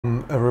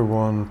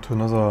Everyone to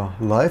another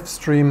live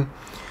stream.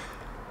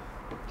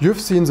 You've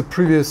seen the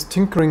previous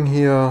tinkering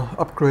here,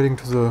 upgrading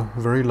to the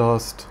very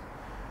last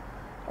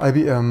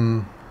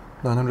IBM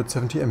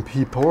 970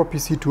 MP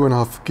PowerPC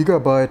 2.5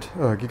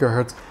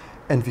 gigahertz,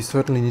 and we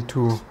certainly need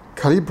to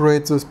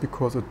calibrate this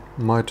because it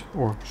might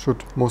or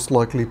should most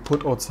likely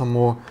put out some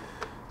more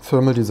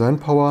thermal design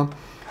power.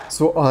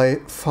 So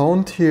I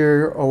found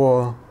here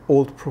our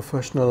old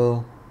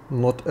professional,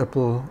 not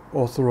Apple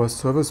authorized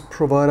service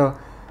provider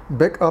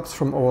backups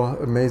from our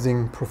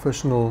amazing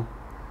professional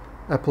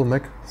Apple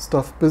Mac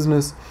stuff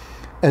business.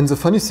 And the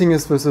funny thing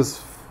is, this is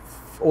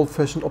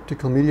old-fashioned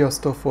optical media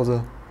stuff for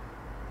the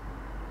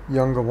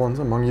younger ones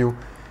among you.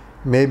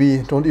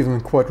 Maybe don't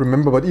even quite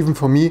remember, but even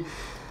for me,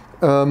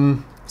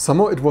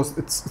 somehow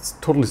it's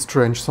totally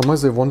strange. Somehow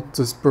they want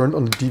this burned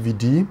on the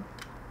DVD,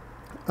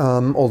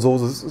 although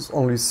this is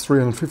only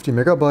 350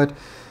 megabyte,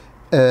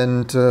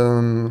 and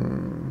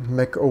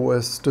Mac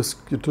OS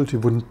disk utility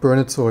wouldn't burn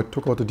it, so I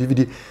took out the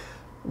DVD.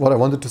 What I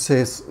wanted to say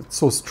is, it's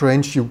so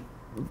strange,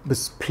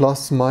 this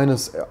plus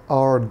minus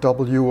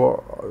RW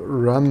or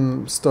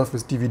RAM stuff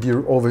with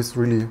DVD, always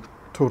really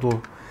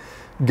total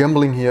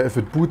gambling here. If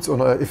it boots or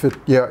not, if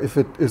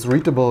it is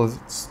readable,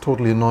 it's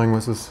totally annoying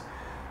with this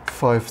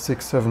 5,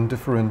 6, 7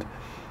 different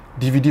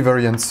DVD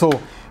variants. So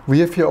we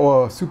have here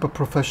our super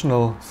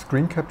professional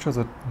screen capture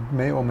that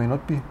may or may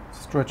not be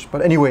stretched,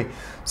 but anyway.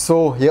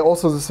 So yeah,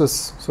 also this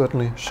is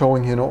certainly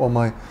showing here all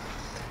my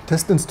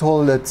test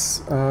install. Let's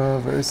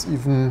there is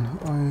even,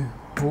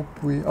 I hope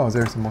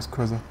there's the mouse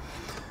cursor.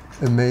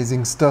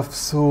 Amazing stuff.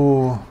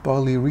 So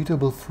barely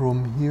readable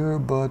from here,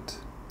 but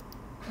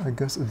I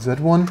guess it's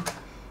that one.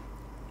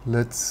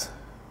 Let's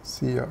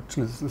see.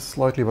 Actually this is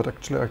slightly, but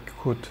actually I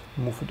could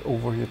move it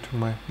over here to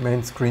my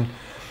main screen.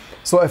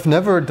 So I've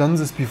never done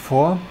this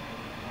before.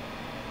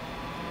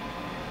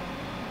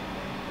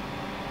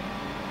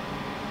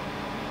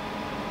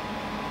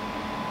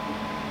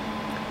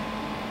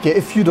 Yeah,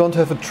 if you don't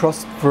have a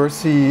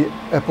trustworthy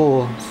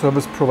Apple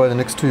service provider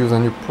next to you,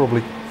 then you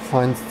probably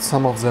find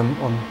some of them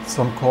on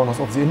some corners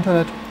of the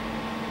internet.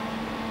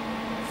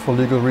 For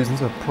legal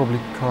reasons, I probably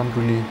can't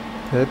really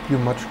help you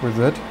much with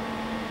that.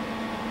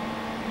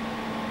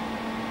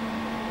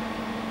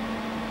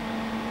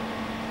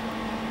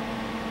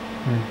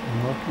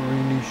 I'm not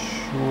really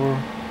sure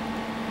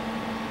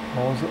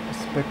how the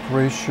aspect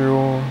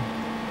ratio...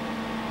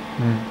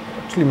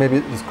 Actually, maybe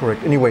it is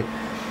correct. Anyway,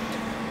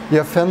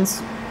 yeah,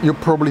 fans. You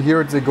probably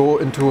hear it, they go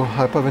into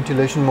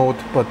hyperventilation mode,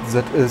 but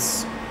that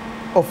is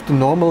often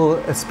normal,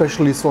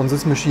 especially so on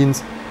these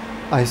machines.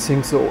 I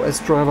think the OS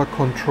driver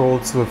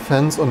controls the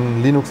fans.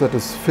 On Linux that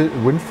is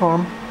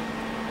WinFarm.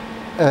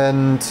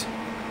 And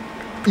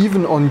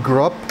even on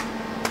grub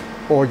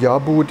or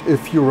Yaboot,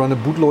 if you run a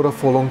bootloader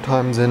for a long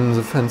time, then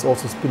the fans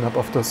also spin up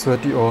after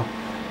 30 or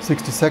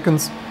 60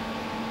 seconds.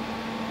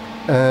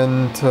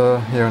 And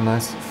yeah,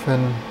 nice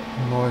fan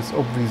noise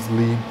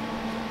obviously.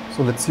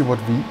 So let's see what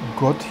we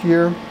got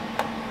here.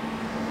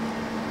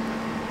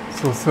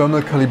 So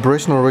thermal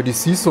calibration already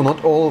see. So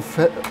not all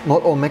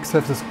Macs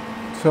have this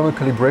thermal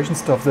calibration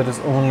stuff. That is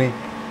only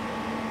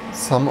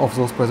some of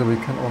those. By the way,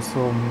 can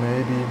also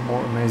maybe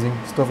more amazing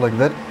stuff like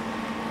that.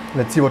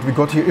 Let's see what we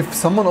got here. If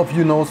someone of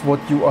you knows what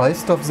UI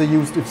stuff they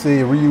used, if they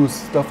reuse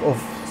stuff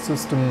of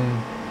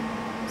system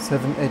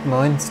 7, 8,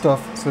 9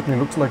 stuff, certainly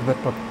looks like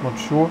that, but not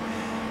sure.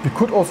 We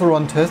could also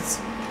run tests,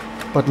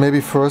 but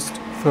maybe first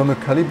thermal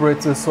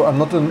calibrate this. So I'm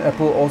not an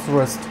Apple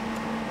authorized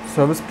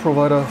service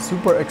provider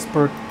super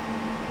expert,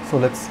 so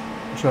let's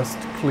just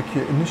click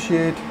here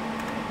initiate,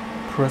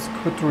 press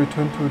quit to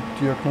return to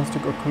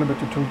diagnostic or calibrate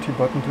utility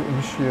button to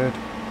initiate.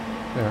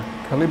 There,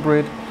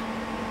 calibrate,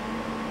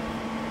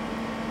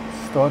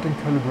 starting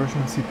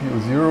calibration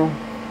CPU 0.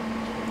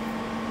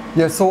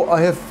 Yeah, so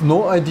I have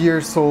no idea,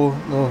 so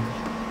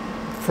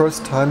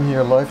first time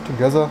here live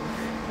together,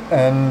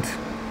 and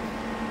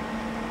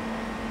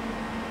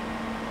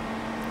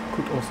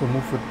could also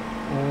move it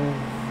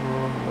over.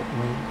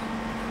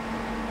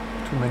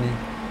 Too many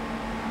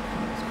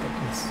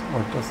buttons.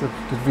 Or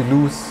did we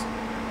lose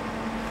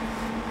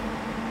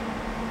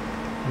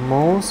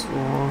mouse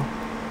or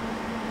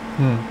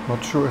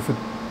not sure if it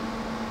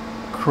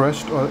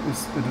crashed or it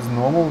is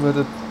normal that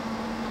it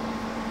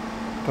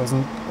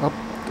doesn't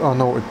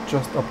no, it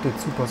just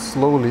updates super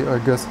slowly, I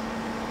guess.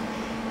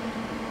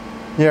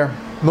 Yeah,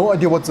 no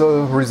idea what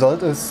the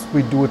result is.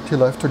 We do it here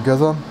live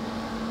together.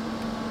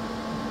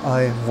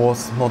 I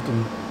was not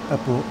an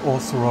Apple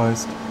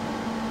authorized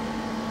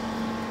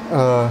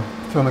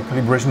thermal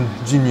calibration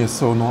genius,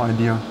 so no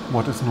idea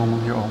what is normal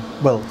here.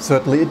 Well,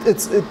 certainly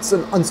it's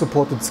an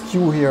unsupported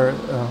SKU here.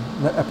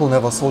 Apple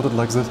never sold it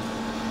like this.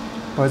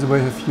 By the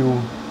way, if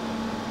you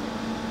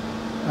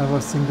ever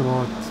think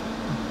about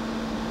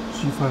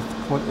G5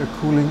 quad air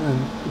cooling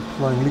and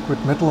applying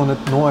liquid metal on it,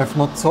 no, I've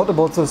not thought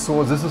about this.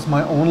 So this is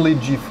my only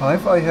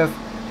G5 I have,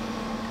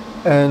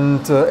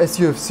 and as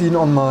you have seen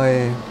on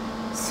my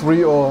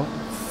 3 or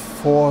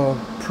 4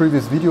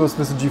 previous videos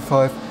with the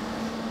G5,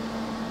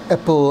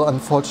 Apple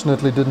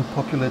unfortunately didn't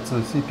populate the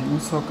CPU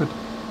socket.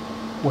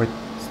 Wait,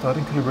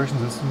 starting calibration.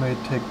 This may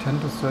take 10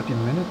 to 30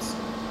 minutes.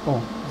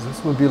 Oh,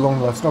 this will be a long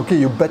live stream. Okay,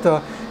 you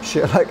better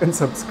share, like, and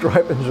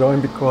subscribe and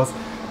join, because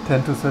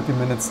 10 to 30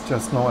 minutes,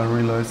 just now I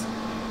realize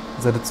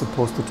that it's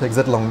supposed to take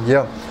that long.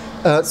 Yeah.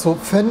 So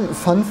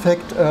fun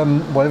fact,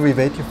 while we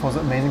wait here for the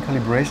amazing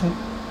calibration,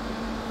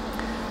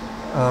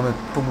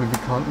 probably we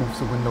can't move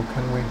the window,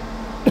 can we?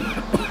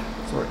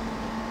 Sorry.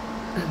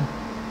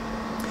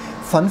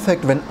 Fun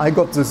fact, when I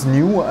got this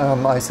new,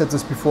 I said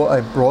this before,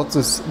 I brought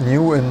this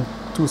new in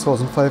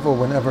 2005 or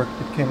whenever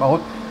it came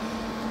out.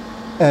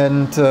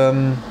 And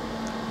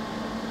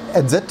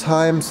at that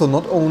time, so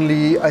not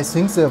only, I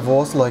think there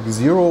was like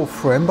 0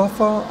 frame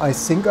buffer, I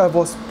think I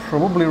was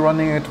probably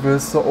running it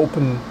with the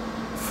open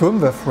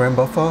firmware frame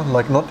buffer,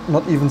 like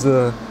not even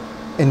the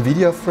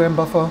NVIDIA frame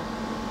buffer.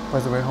 By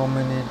the way, how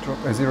many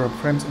 0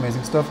 frames,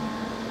 amazing stuff.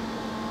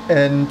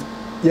 And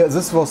yeah,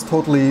 this was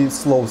totally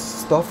slow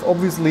stuff,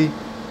 obviously.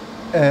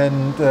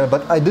 And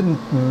but I didn't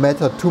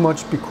matter too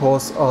much,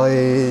 because I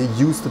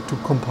used it to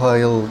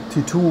compile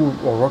T2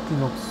 or Rock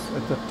Linux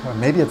at that time.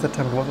 Maybe at that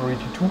time it was already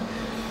T2.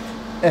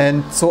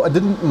 And so I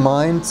didn't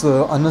mind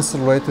the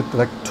unaccelerated,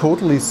 like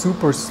totally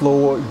super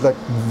slow,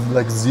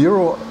 like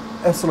 0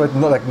 accelerated,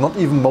 not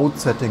even mode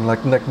setting,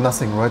 like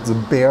nothing, right? The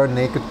bare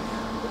naked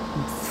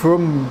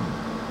frame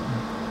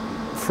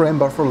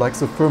buffer, like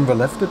the firmware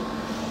left it.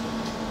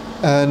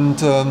 And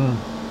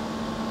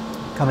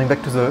coming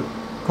back to the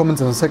comments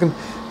in a second.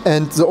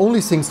 And the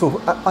only thing, so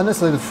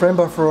unaccelerated frame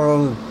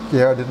buffer,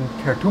 yeah, I didn't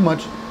care too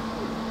much.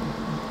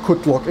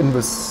 Could log in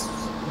with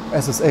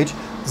SSH.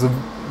 The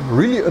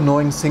really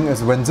annoying thing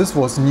is when this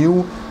was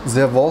new,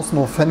 there was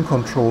no fan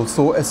control.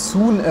 So as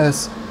soon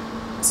as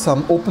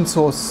some open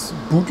source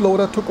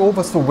bootloader took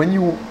over, so when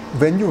you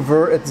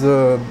were at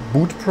the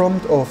boot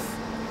prompt of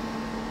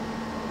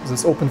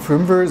this open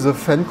firmware, the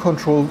fan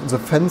control, the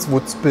fans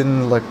would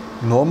spin like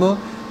normal.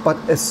 But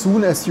as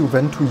soon as you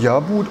went to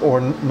Yaboot,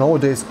 or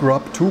nowadays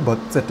grub too, but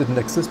that didn't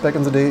exist back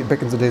in the day.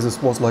 Back in the day,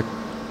 this was like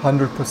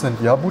 100%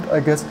 Yaboot, I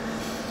guess.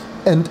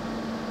 And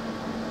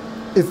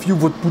if you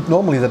would boot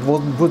normally, that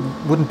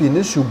wouldn't be an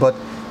issue. But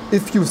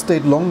if you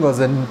stayed longer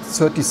than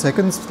 30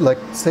 seconds, like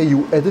say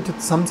you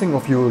edited something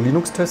of your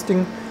Linux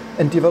testing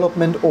and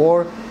development,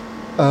 or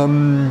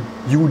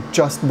you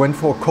just went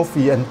for a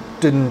coffee and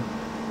didn't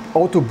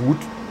auto boot,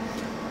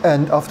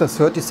 and after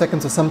 30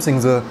 seconds or something,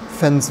 the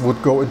fans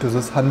would go into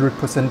this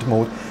 100%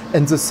 mode.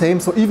 And the same,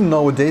 so even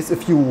nowadays,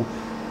 if you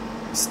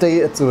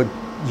stay at the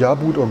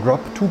Yaboot or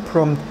grub2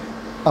 prompt,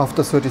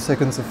 after 30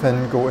 seconds, the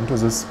fan go into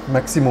this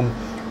maximum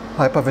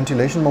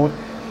hyperventilation mode.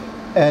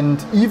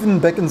 And even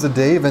back in the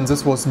day, when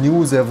this was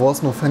new, there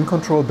was no fan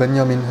control.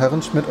 Benjamin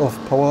Herrenschmidt of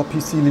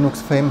PowerPC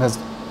Linux fame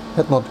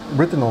had not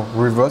written or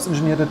reverse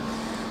engineered it.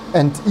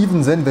 And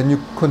even then, when you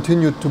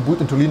continued to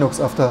boot into Linux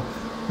after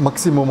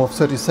maximum of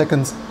 30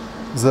 seconds,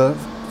 the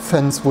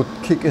fans would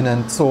kick in.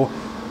 And so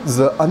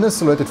the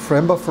unaccelerated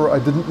frame buffer, I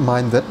didn't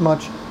mind that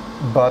much,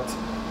 but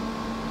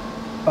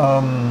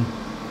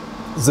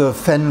the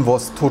fan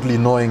was totally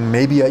annoying.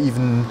 Maybe I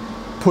even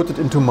put it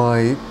into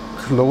my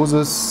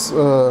closest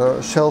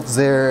shelf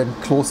there and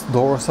closed the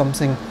door or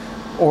something.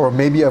 Or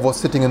maybe I was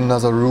sitting in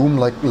another room,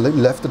 like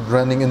left it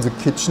running in the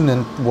kitchen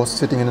and was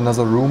sitting in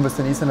another room with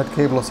an Ethernet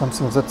cable or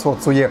something of that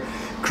sort. So yeah,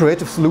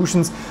 creative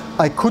solutions.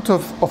 I could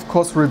have, of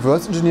course,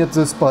 reverse engineered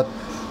this, but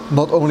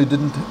not only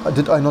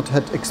did I not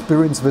had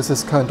experience with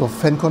this kind of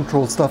fan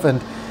control stuff,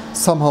 and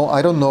somehow,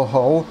 I don't know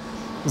how,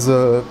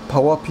 the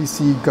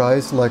PowerPC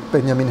guys like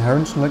Benjamin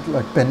Herrenschmidt,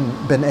 like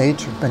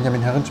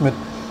Benjamin Herrenschmidt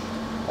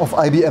of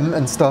IBM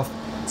and stuff,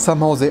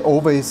 somehow they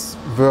always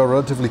were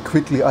relatively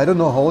quickly. I don't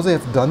know how they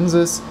have done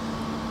this,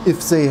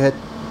 if they had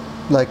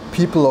like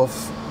people at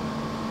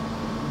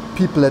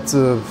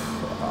the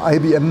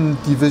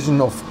IBM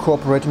division of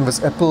cooperating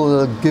with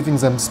Apple giving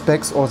them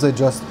specs, or they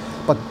just,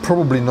 but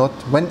probably not.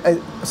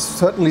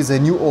 Certainly they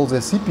knew all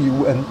their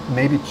CPU and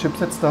maybe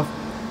chipset stuff,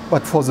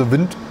 but for the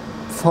wind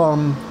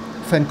farm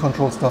fan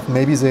control stuff,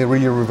 maybe they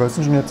really reverse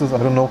engineered this, I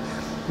don't know.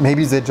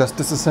 Maybe they just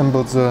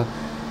disassembled the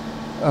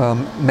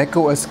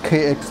macOS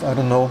KX, I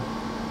don't know.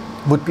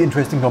 Would be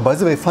interesting to know. By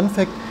the way, fun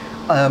fact,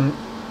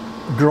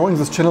 growing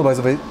this channel, by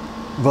the way,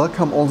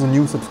 welcome all the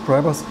new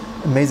subscribers,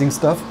 amazing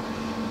stuff.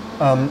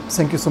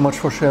 Thank you so much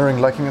for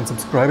sharing, liking and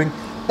subscribing.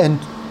 And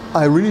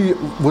I really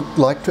would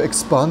like to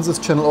expand this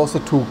channel also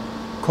to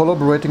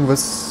collaborating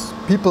with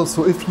people.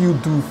 So if you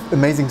do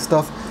amazing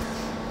stuff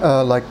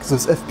like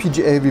this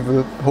FPGA, we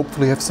will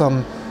hopefully have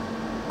some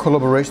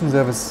collaborations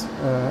there with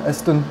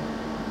Aston,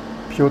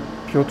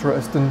 Piotr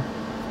Aston,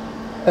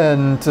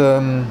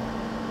 and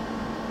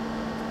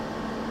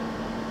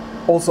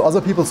also other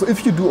people. So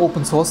if you do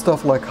open source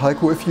stuff like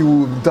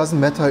Heiko, doesn't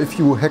matter if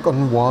you hack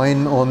on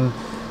Wine, on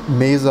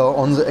Mesa,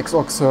 on the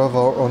Xorg server,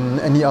 on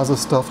any other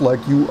stuff, like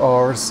you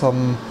are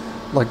some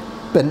like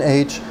Ben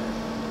H,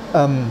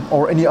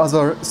 or any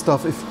other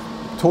stuff, if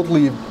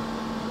totally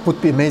would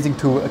be amazing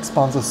to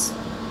expand this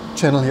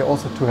channel here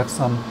also to have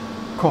some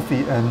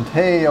coffee and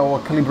hey, our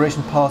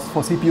calibration pass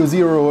for CPU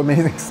 0,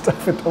 amazing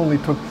stuff. It only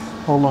took,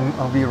 how long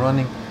are we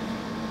running?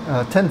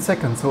 10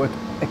 seconds, so it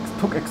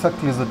took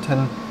exactly the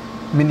 10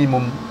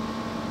 minimum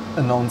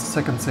announced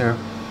seconds there.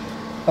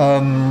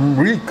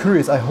 Really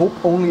curious. I hope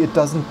only it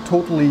doesn't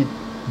totally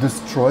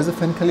destroy the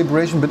fan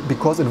calibration, but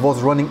because it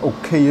was running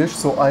okay-ish,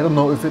 so I don't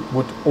know if it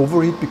would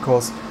overheat,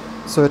 because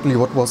certainly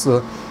what was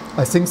the,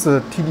 I think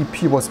the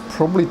TDP was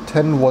probably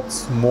 10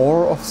 watts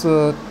more of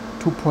the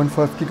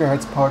 2.5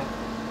 gigahertz part.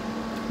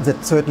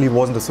 That certainly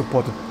wasn't a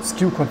supported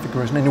SKU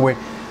configuration anyway.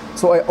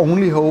 So I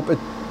only hope it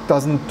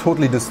doesn't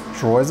totally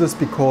destroy this,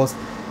 because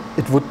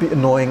it would be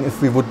annoying if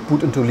we would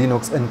boot into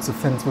Linux and the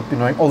fans would be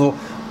annoying. Although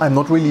I'm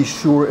not really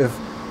sure if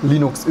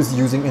Linux is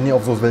using any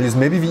of those values.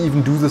 Maybe we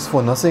even do this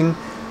for nothing,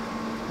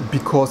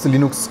 because the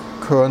Linux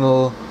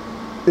kernel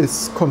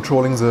is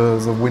controlling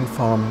the wind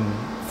farm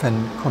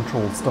fan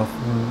control stuff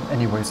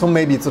anyway. So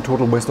maybe it's a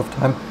total waste of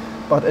time,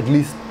 but at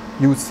least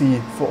you see,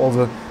 for all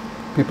the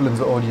people in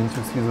the audience,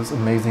 you see this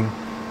amazing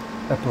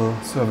Apple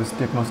Service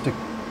Diagnostic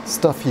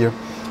stuff here.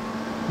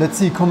 Let's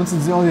see, comments in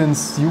the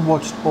audience. You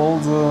watched all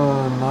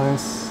the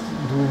nice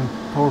doing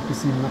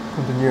PowerPC map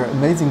content here.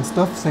 Amazing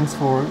stuff. Thanks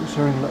for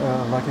sharing,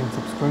 liking,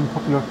 subscribing.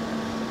 Popular.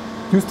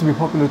 Used to be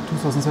popular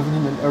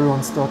 2017, and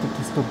everyone started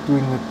to stop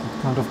doing that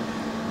kind of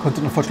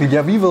content, unfortunately.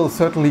 Yeah, we will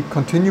certainly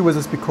continue with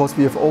this, because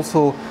we have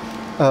also,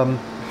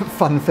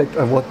 fun fact,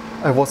 I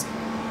was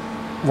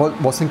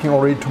thinking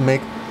already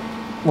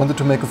wanted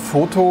to make a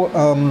photo.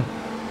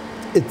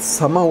 It's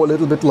somehow a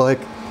little bit like,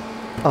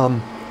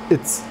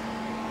 it's,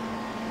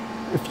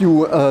 if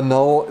you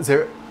now,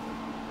 there,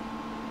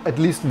 at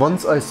least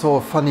once I saw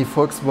a funny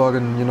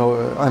Volkswagen, you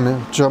know, I'm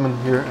a German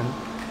here, and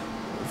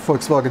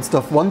Volkswagen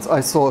stuff. Once I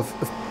saw a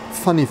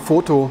funny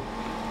photo,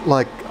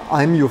 like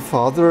I'm Your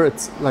Father.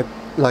 It's like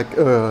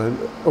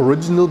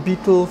original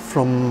Beetle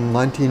from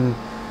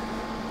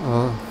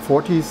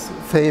 1940s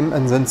fame,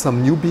 and then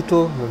some new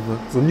Beetle,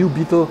 the new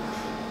Beetle,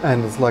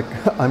 and it's like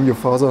I'm Your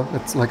Father.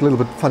 It's like a little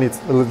bit funny. It's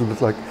a little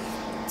bit like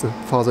the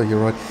father here,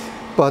 right?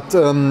 But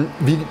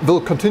we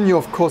will continue,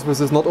 of course, with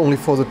this, not only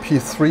for the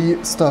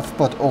P3 stuff,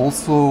 but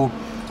also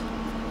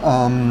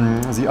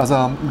the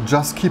other,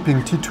 just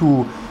keeping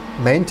T2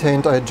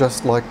 maintained. I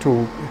just like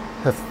to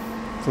have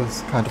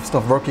this kind of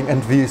stuff working,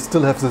 and we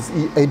still have this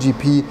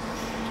AGP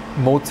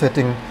mode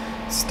setting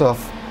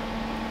stuff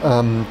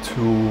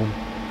to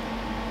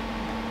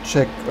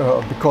check,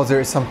 because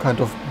there is some kind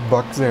of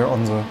bug there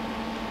on the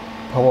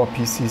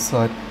PowerPC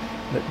side.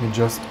 Let me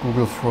just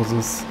Google for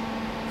this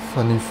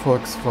funny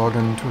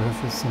Volkswagen, to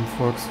have some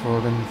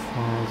Volkswagen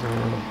further.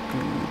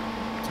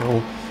 So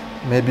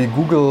maybe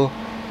Google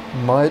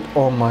might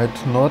or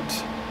might not.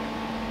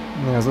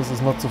 Yeah, this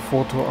is not the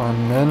photo I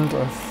meant.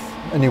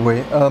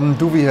 Anyway,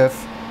 do we have?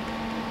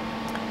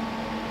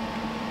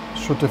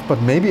 Should have,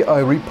 but maybe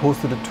I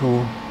reposted it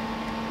to.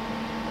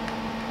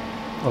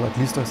 Well, at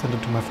least I sent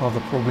it to my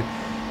father, probably.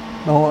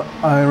 Now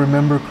I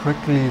remember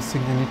correctly, I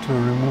think I need to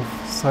remove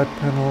side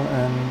panel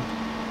and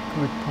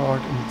click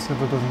part, and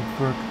server doesn't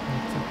work.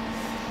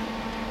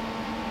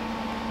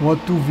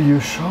 What do we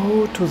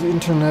show to the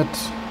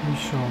internet? We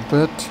show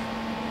that.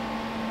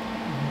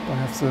 I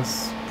have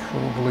this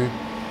probably.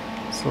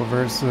 So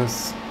where's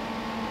this?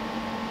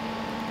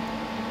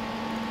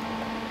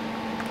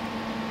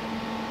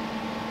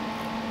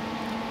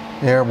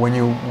 Yeah, when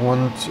you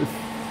want,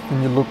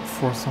 when you look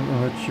for some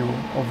image, you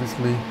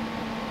obviously.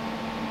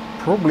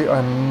 Probably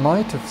I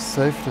might have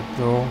saved it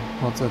though.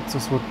 Not that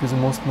this would be the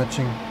most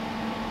matching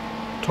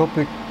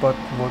topic, but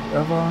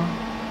whatever.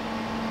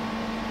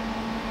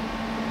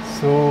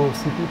 So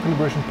CPU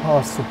calibration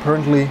passed. So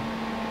apparently,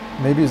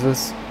 maybe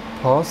this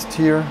passed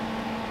here.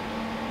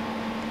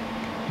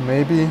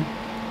 Maybe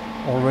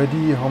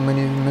already. How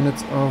many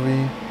minutes are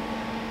we?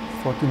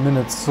 40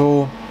 minutes.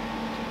 So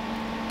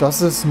does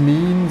this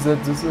mean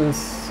that this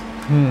is?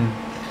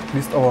 At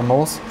least our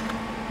mouse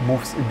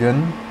moves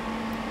again.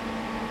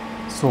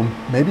 So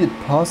maybe it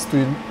passed. Do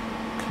you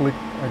click?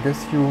 I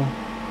guess you.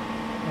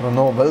 I don't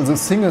know. Well, the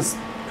thing is,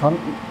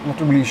 not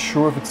really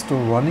sure if it's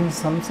still running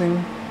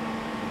something.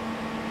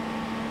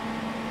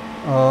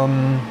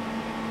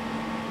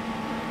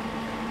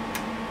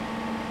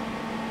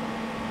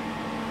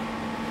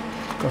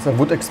 Because I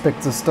would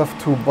expect the stuff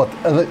to, but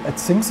I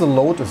think the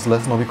load is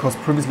less now, because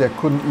previously I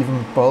couldn't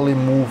even barely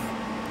move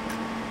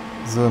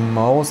the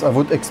mouse. I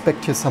would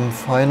expect here some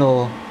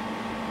final,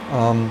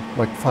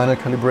 like final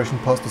calibration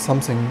pass to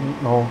something.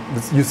 No,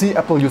 you see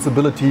Apple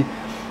usability,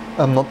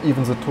 not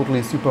even the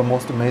totally super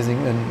most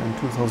amazing in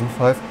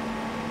 2005.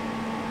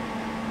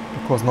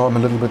 Because now I'm a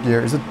little bit, yeah,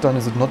 is it done,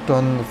 is it not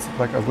done? It's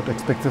like I would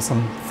expect there's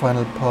some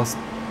final pass,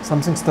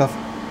 something stuff.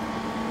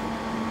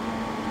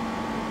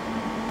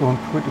 Don't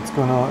quit, it's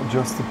gonna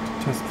adjust the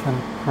test fan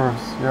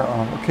curves.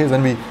 Yeah, okay,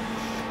 then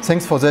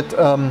thanks for that.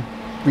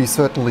 We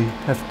certainly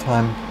have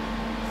time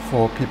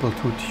for people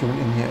to tune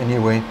in here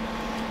anyway.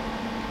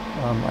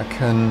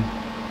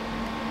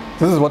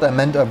 This is what I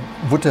meant. I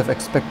would have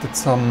expected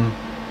some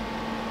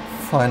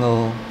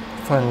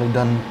finally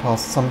done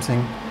past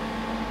something,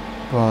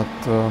 but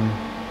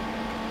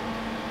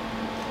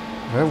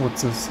where would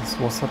this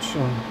was such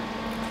a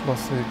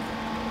classic.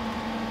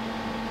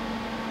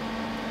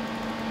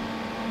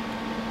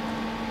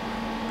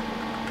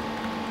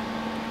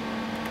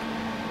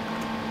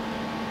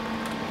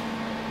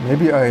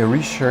 Maybe I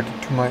reshared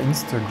it to my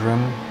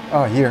Instagram.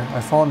 Ah, here,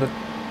 I found it.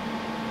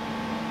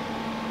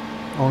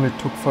 Only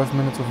took 5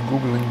 minutes of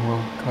Googling,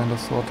 well, kinda,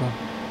 sorta.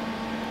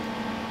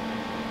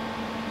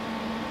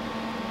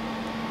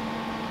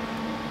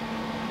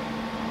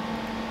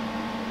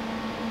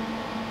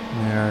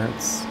 Yeah,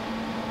 it's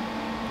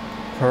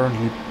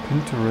apparently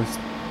Pinterest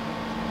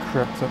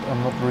crap that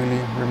I'm not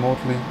really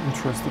remotely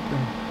interested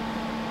in.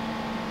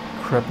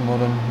 Crap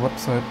modern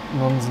website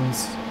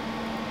nonsense.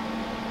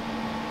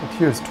 But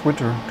here's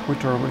Twitter.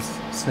 Twitter is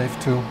safe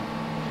to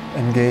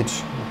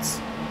engage.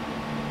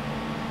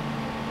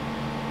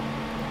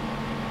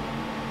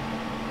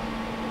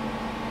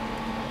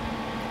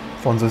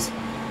 Found this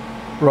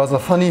rather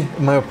funny,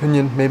 in my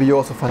opinion. Maybe you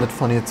also find it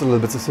funny. It's a little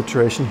bit the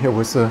situation here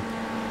with the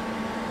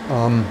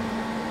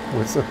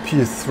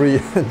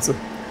PS3 and the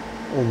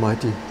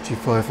almighty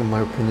G5, in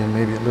my opinion,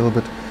 maybe a little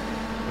bit.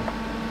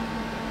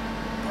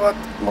 But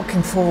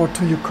looking forward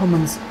to your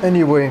comments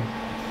anyway.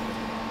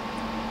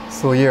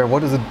 So yeah,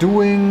 what is it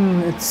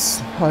doing?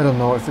 I don't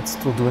know if it's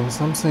still doing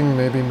something,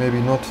 maybe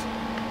not.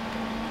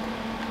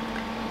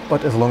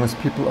 But as long as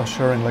people are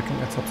sharing, liking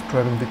and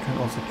subscribing, we can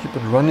also keep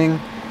it running.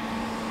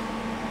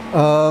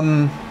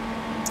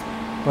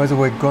 By the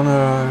way,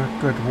 gonna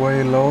get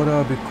way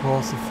louder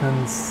because the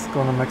fans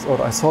gonna max out.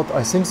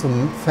 I think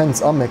some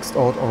fans are maxed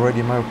out already,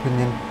 in my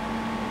opinion.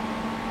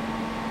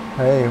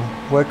 Hey,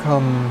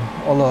 welcome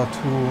Ola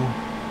to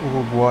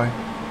Uruguay.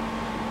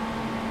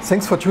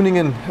 Thanks for tuning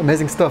in,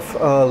 amazing stuff.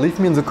 Leave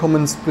me in the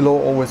comments below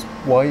always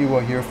why you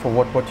are here, for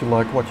what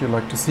you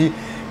like to see.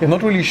 You're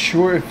not really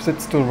sure if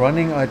it's still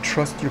running. I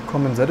trust your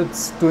comments that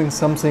it's doing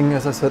something.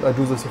 As I said, I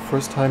do this the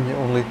first time here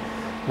only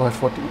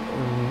live.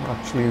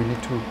 Actually you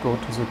need to go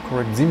to the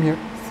correct scene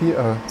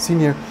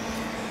here.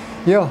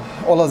 Yeah,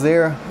 hola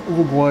there,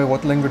 Uruguay,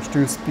 what language do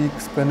you speak?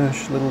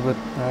 Spanish, a little bit,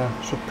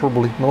 should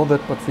probably know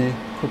that, but we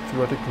could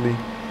theoretically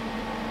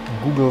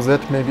Google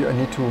that. Maybe I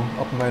need to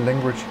up my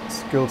language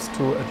skills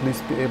to at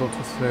least be able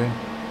to say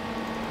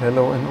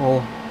hello and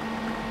all.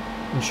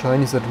 In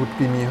Chinese that would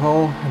be ni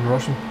hao, in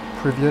Russian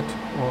privyet,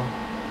 or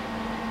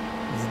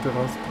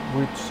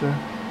zdravstvuyte,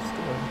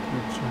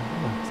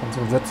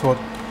 something of that sort.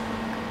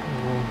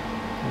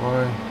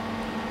 Why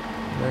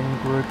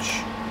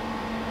language?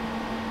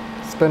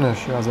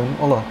 Spanish, yeah, then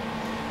hola.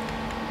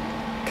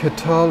 ¿Qué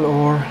tal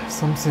or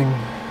something?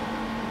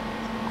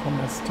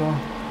 ¿Cómo está?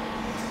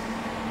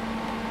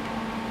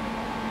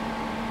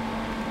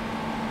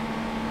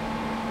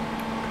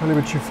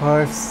 Calibrating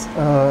G5s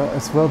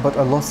as well, but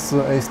I lost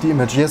the ASD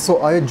image. Yes,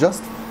 so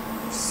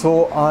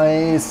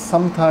I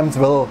sometimes,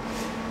 well,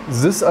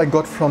 this I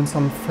got from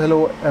some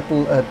fellow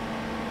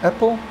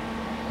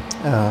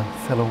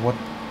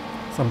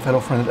some fellow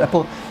friend at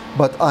Apple,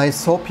 but I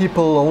saw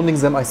people owning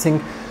them. I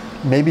think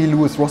maybe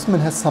Louis Rossmann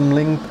has some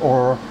link,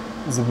 or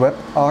the web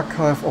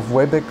archive of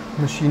Wayback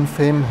Machine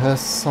fame has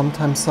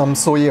sometimes some.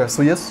 So yeah,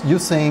 so yes, you're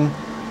saying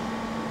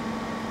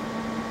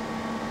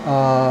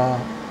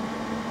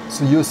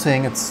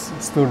it's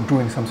still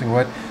doing something,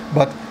 right?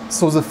 But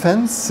so the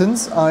fans,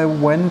 since I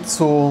went,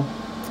 so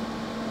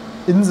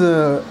in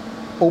the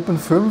open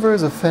firmware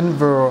the fan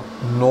were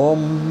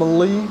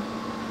normally,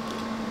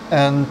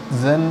 and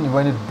then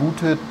when it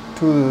booted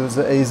to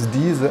the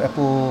ASD, the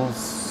Apple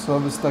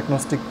Service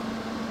Diagnostics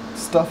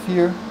stuff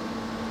here,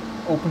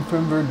 open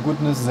firmware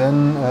goodness,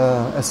 then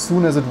as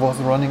soon as it was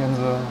running in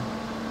the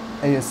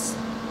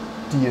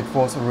ASD, it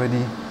was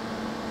already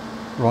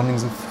running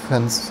the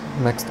fans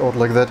maxed out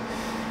like that.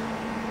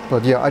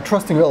 But yeah, I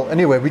trusting well.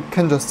 Anyway, we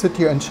can just sit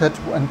here and chat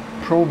and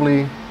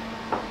probably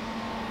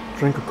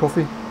drink a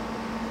coffee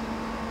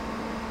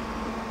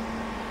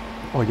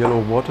or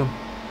yellow water.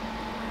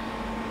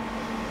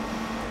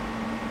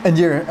 And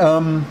yeah,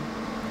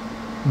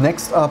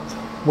 next up,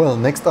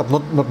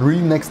 not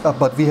really next up,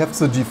 but we have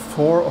the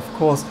G4, of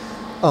course.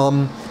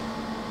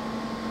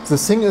 The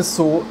thing is,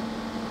 so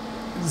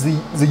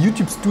the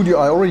YouTube studio,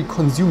 I already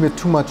consume it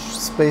too much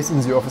space in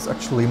the office,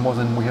 actually more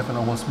than we have in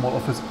our small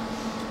office.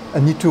 I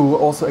need to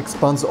also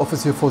expand the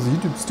office here for the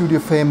YouTube studio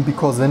fame,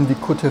 because then we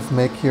could have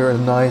make here a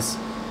nice,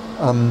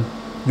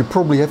 you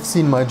probably have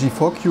seen my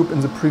G4 cube in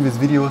the previous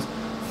videos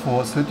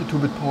for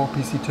 32-bit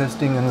PowerPC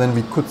testing, and then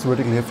we could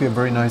theoretically have here a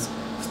very nice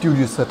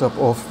studio setup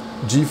of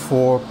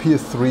G4,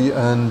 PS3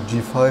 and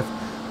G5,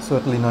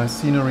 certainly nice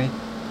scenery.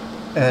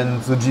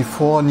 And the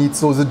G4 needs,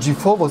 so the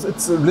G4 was,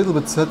 it's a little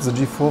bit sad, the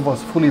G4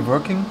 was fully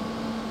working,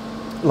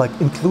 like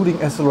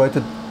including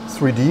accelerated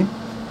 3D.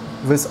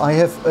 This I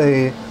have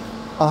a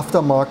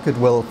aftermarket,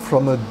 well,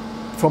 from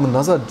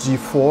another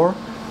G4,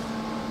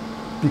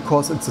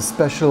 because it's a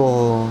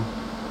special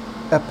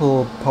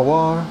Apple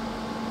power,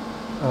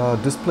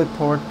 display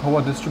port,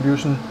 power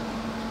distribution,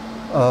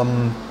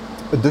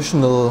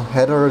 additional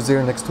header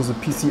there next to the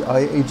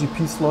PCI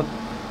AGP slot.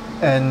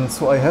 And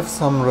so I have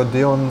some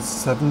Radeon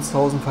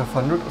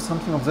 7500 or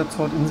something of that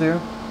sort in there.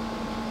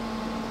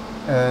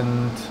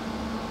 And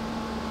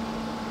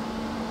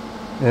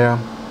yeah,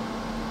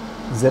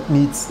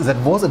 that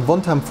was at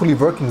one time fully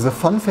working. The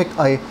fun fact,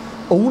 I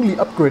only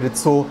upgraded,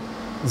 so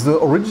The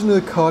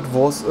original card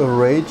was a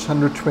Rage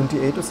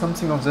 128 or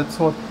something of that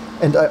sort,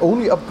 and I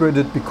only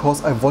upgraded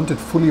because I wanted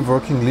fully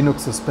working Linux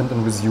suspend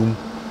and resume.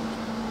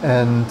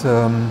 And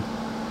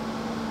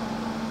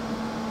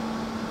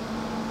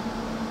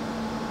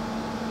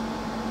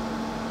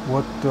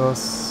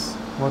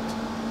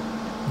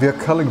we are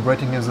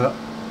calibrating as a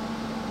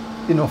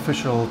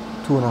unofficial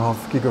 2.5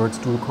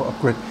 GHz dual core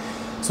upgrade.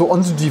 So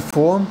on the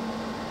G4,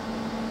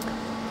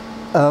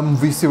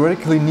 we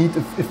theoretically need,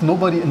 if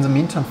nobody in the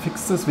meantime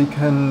fixes, we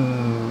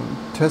can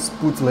test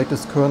boot the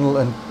latest kernel,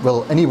 and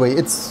well, anyway,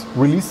 it's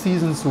release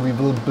season, so we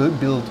will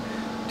build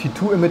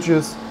T2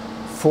 images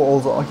for all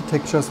the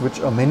architectures, which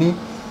are many,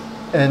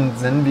 and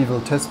then we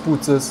will test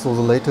boot this, so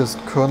the latest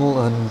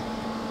kernel and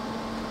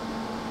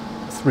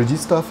 3D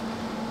stuff.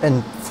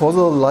 And for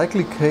the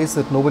likely case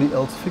that nobody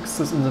else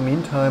fixes in the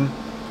meantime,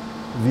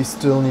 we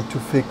still need to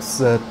fix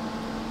that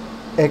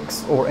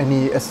X or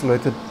any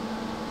isolated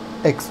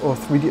X or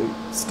 3D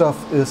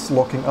stuff is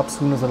locking up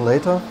sooner than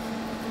later.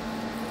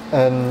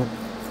 And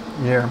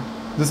yeah,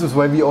 this is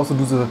why we also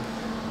do the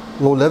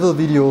low-level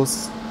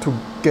videos, to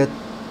get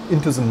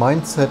into the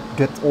mindset,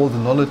 get all the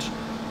knowledge,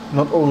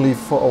 not only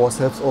for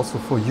ourselves, also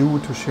for you,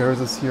 to share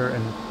this here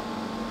and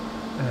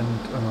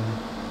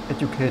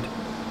educate.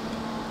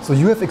 So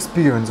you have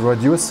experience, right?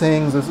 You're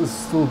saying this is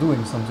still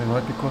doing something,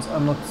 right? Because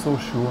I'm not so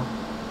sure,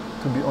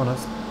 to be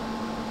honest.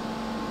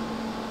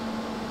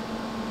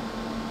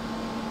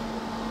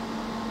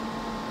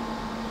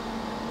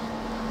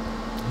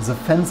 The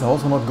fans are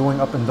also not going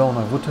up and down.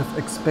 I would have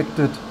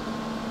expected,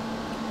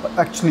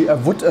 actually I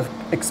would have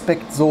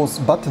expected those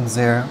buttons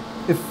there,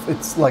 if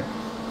it's like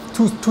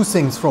two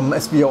things from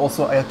SVR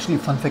also. I actually,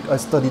 fun fact, I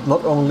studied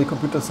not only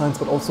computer science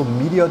but also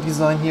media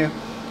design here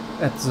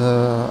at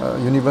the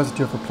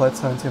University of Applied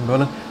Science here in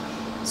Berlin.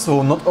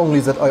 So not only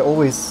that I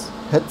always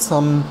had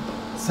some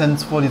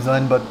sense for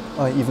design, but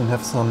I even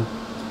have some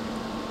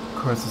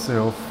courses there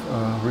of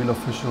real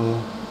official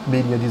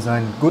media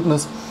design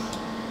goodness.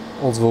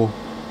 Also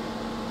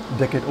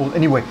decade old.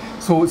 Anyway,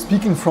 so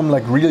speaking from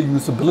like real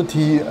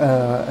usability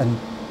and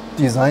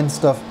design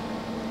stuff,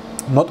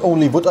 not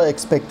only would I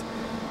expect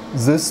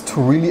this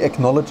to really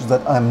acknowledge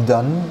that I'm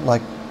done,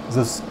 like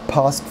this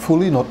passed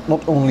fully, not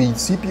only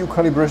CPU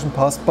calibration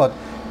passed, but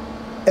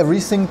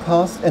everything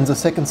passed. And the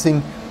second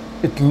thing,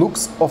 it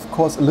looks, of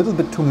course, a little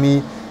bit to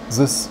me,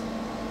 this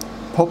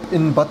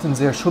pop-in button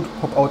there should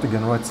pop out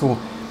again, right? So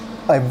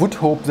I would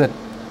hope that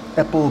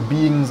Apple,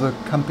 being the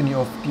company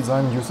of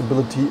design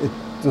usability,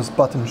 this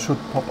button should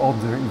pop out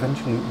there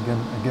eventually again,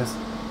 I guess.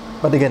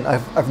 But again,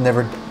 I've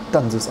never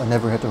done this. I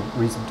never had a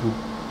reason to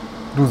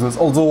do this.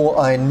 Although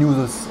I knew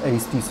this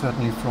ASD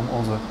certainly from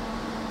all the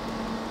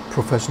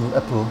professional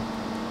Apple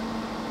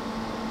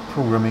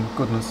programming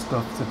goodness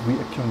stuff that we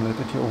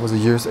accumulated here over the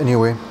years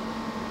anyway.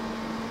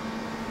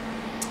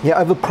 Yeah,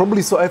 I will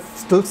probably, so I've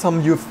still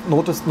some, you've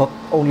noticed, not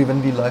only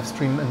when we live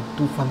stream and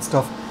do fun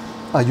stuff,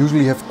 I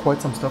usually have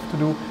quite some stuff to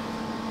do.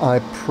 I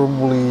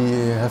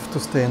probably have to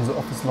stay in the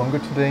office longer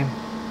today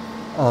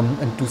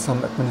and do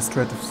some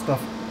administrative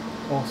stuff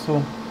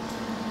also.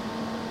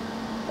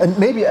 And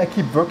maybe I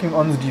keep working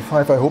on the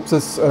G5. I hope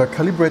this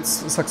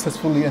calibrates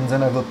successfully, and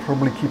then I will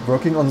probably keep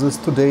working on this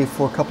today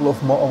for a couple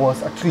of more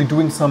hours, actually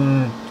doing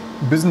some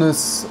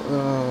business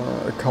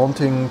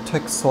accounting,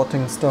 text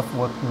sorting stuff,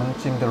 what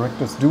managing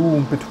directors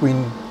do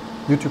between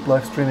YouTube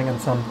live streaming and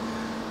some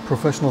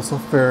professional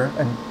software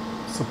and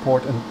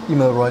support and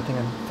email writing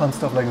and fun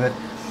stuff like that.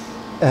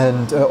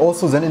 And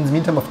also then in the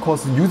meantime, of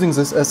course, using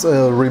this as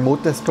a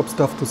remote desktop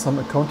stuff to some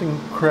accounting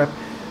crap.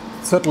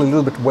 Certainly a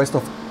little bit waste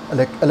of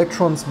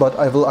electrons, but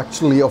I will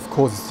actually, of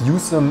course,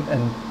 use them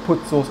and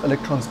put those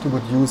electrons to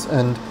good use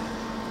and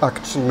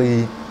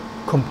actually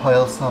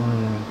compile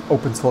some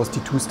open source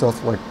T2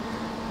 stuff,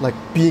 like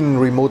being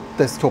remote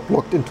desktop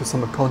logged into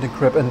some accounting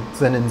crap, and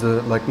then in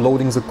the like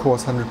loading the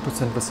course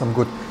 100% with some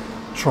good,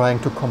 trying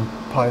to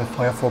compile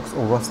Firefox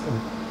or Rust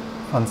and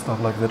fun stuff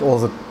like that. All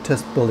the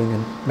test building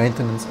and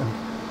maintenance and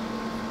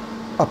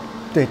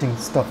updating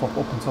stuff of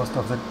open source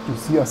stuff that you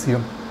see us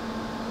here.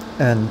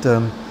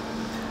 And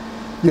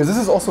yeah, this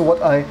is also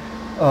what I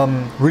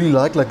really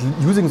like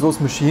using those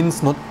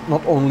machines, not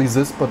only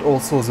this, but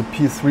also the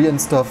P3 and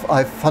stuff.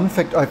 Fun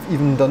fact, I've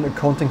even done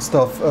accounting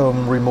stuff,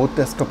 remote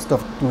desktop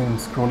stuff, doing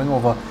scrolling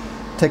over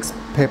text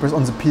papers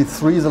on the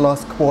P3 the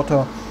last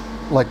quarter,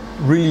 like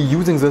really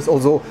using this.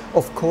 Although,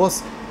 of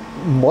course,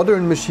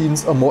 modern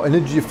machines are more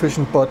energy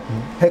efficient, but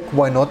heck,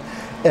 why not?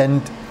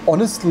 And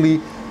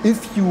honestly,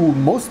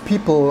 most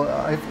people,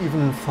 I've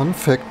even, fun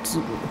fact,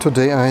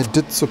 today I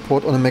did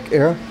support on a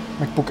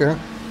MacBook Air.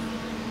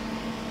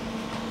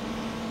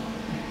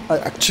 I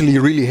actually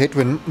really hate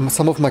when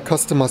some of my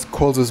customers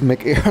call this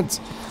Mac Air.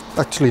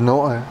 Actually,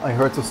 no, I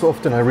heard this so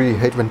often. I really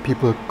hate when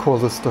people call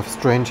this stuff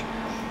strange.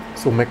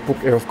 So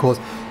MacBook Air, of course.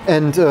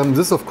 And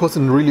this, of course,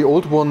 a really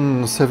old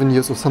one, 7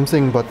 years or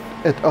something. But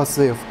at us,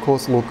 they, of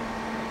course, look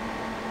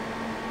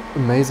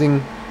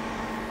amazing.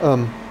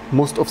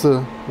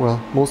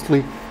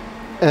 Mostly.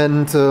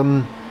 And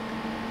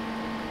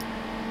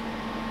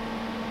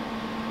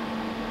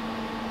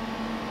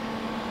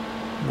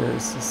where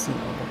is the scene?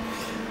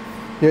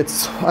 Yeah,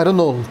 it's, I don't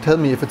know, tell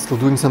me if it's still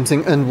doing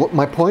something. And what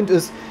my point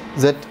is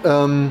that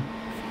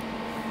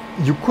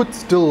you could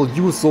still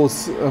use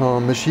those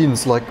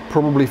machines like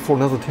probably for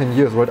another 10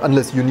 years, right?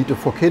 Unless you need a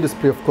 4K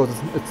display, of course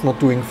it's not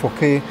doing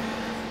 4K,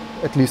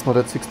 at least not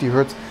at 60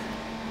 Hertz.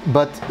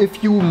 But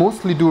if you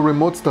mostly do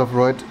remote stuff,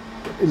 right,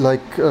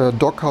 like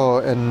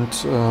Docker and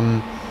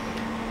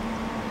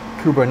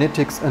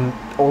Kubernetes and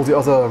all the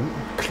other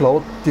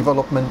cloud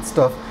development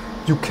stuff,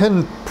 you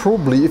can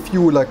probably, if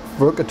you like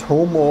work at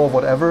home or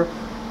whatever,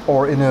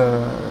 or in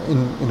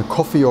a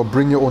coffee or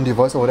bring your own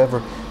device or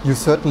whatever, you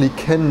certainly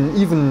can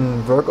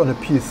even work on a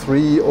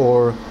P3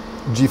 or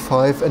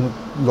G5 and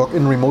log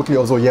in remotely.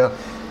 Also, yeah,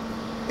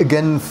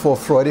 again, for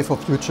Friday for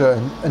Future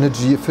and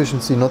energy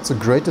efficiency, not the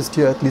greatest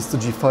here, at least the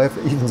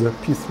G5, even the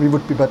P3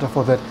 would be better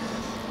for that.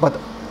 But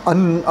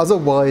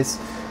otherwise,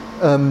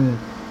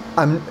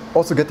 I'm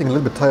also getting a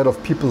little bit tired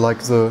of people like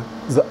the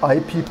I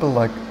people,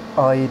 like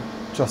I,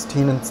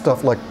 Justine and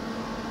stuff, like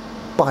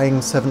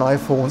buying 7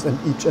 iPhones and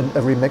each and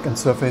every Mac and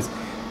Surface.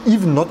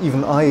 Not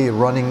even I,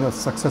 running a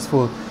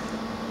successful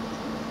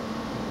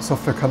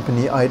software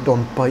company, I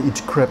don't buy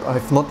each crap.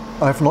 I've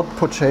not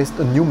purchased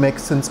a new Mac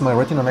since my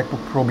Retina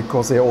MacBook Pro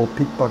because they're all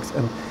peak bugs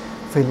and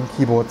failing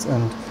keyboards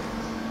and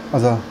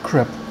other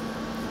crap.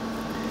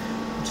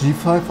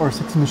 G5 are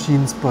 6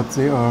 machines, but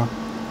they are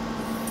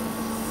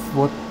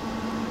what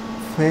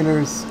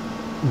failures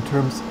in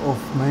terms of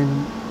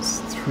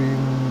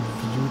mainstream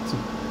viewed.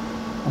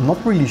 I'm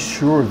not really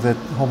sure that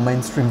how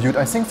mainstream viewed.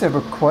 I think they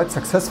were quite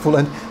successful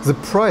and the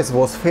price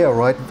was fair,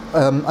 right?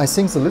 I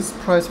think the list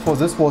price for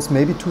this was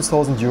maybe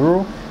 2,000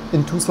 euro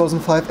in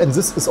 2005, and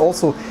this is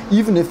also,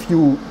 even if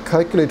you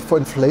calculate for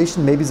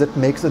inflation, maybe that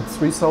makes it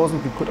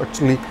 3,000. We could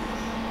actually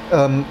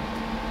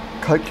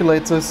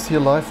calculate this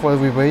here live while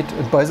we wait.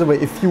 And by the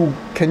way,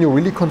 can you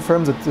really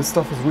confirm that this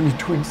stuff is really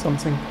doing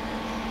something?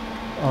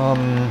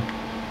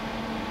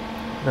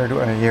 Where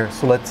do I here?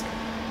 So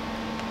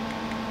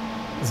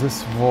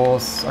this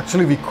was,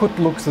 actually we could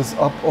look this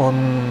up on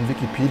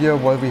Wikipedia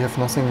while we have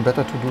nothing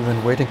better to do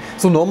than waiting.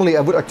 So normally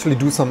I would actually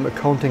do some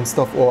accounting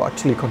stuff or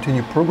actually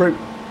continue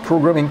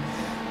programming,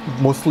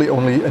 mostly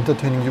only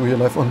entertaining you here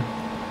live on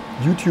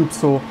YouTube.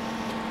 So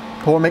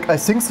Power Mac, I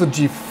think the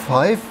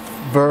G5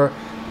 were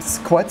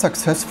quite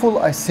successful,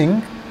 I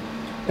think,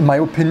 in my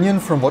opinion,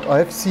 from what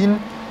I've seen.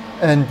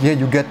 And yeah,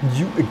 you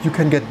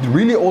can get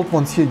really old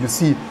ones here. You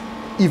see,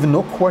 even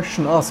no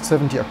question asked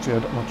 70.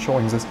 Actually, I'm not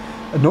showing this.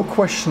 No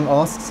question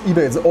asks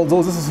eBay.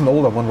 Although this is an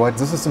older one, right?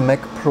 This is a Mac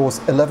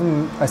Pro's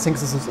 11. I think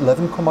this is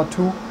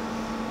 11,2,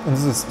 and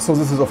this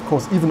is of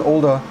course even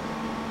older.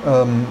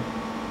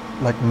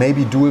 Like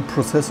maybe dual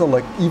processor,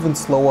 like even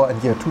slower,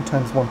 and yeah, 2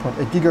 times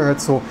 1.8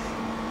 gigahertz. So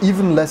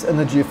even less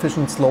energy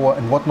efficient, slower,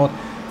 and whatnot.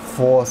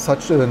 For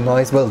such a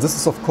nice, well, this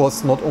is of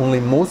course not only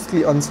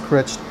mostly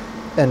unscratched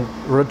and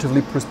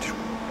relatively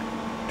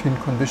pristine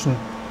condition,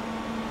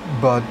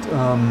 but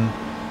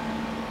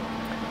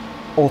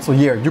also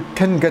here, you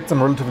can get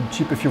them relatively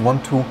cheap if you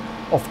want to.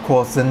 Of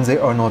course, then they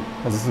are not,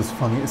 this is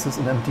funny, is this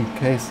an empty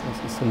case?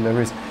 This is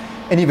hilarious.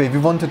 Anyway, we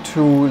wanted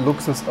to look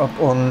this up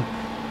on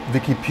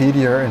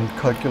Wikipedia and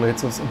calculate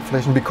this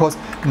inflation, because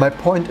my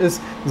point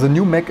is the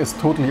new Mac is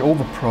totally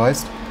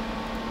overpriced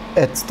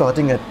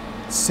starting at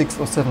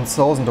 6,000 or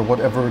 7,000 or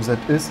whatever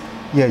that is.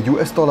 Yeah,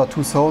 US dollar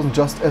 2,000,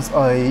 just as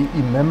I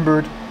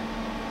remembered,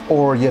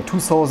 or yeah,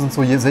 2,000.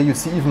 So yeah, there you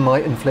see even my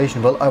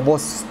inflation. Well, I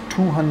was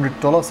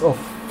 $200 off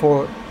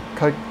for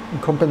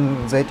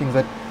compensating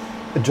that,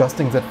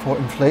 adjusting that for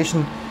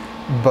inflation.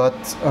 But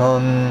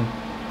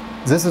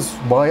this is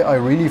why I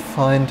really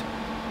find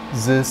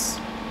this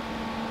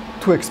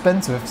too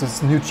expensive,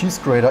 this new cheese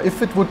grater.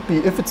 If it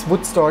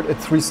would start at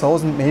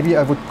 3,000, maybe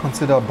I would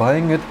consider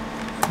buying it.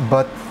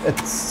 But at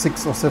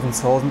 6,000 or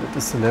 7,000, it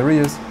is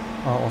hilarious.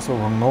 Also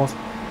wrong mouse.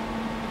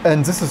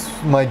 And this is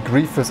my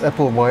grief with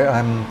Apple, why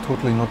I'm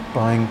totally not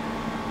buying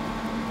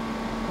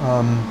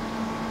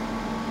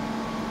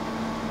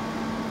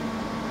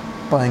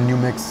new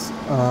Macs.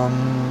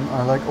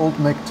 I like old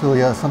Mac till,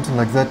 yeah, something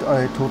like that.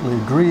 I totally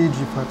agree.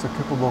 G5s are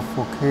capable of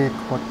 4K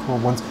quad-core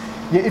ones.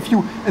 Yeah, if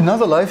you,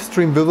 another live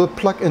stream, we will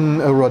plug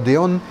in a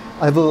Radeon.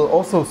 I will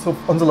also, so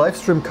on the live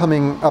stream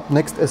coming up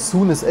next, as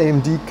soon as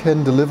AMD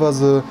can deliver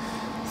the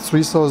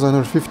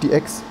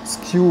 3950X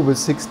SKU with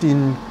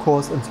 16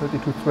 cores and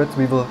 32 threads,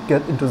 we will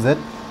get into that,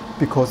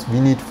 because we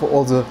need, for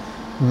all the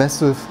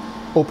massive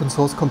open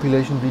source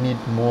compilation, we need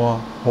more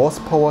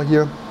horsepower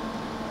here.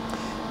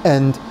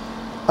 And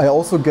I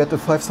also get a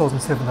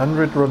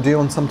 5700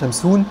 Radeon sometime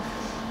soon,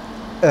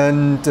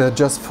 and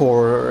just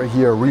for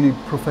here really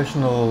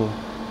professional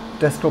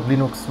desktop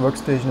Linux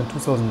workstation in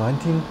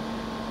 2019.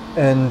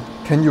 And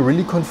can you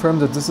really confirm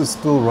that this is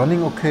still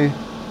running okay?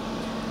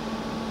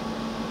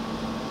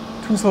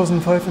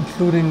 2005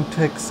 including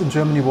tax in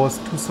Germany was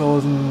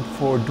 2,000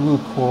 for dual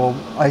core.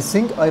 I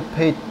think I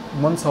paid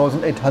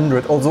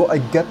 1,800, although I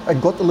got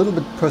a little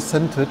bit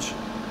percentage.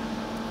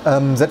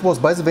 That was,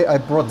 by the way, I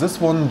brought this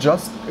one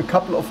just a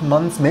couple of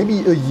months, maybe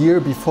a year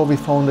before we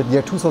found it.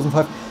 Yeah,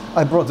 2005.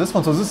 I brought this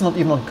one, so this is not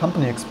even on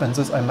company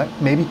expenses. I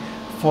maybe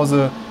for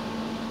the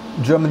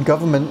German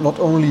government, not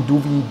only do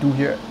we do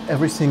here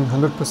everything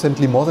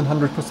 100%, more than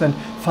 100%.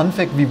 Fun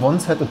fact, we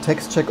once had a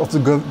tax check of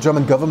the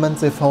German government.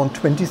 They found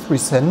 23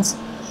 cents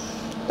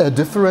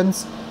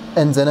difference.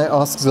 And then I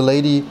asked the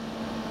lady,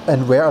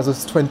 and where are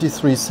this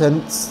 23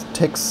 cents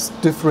tax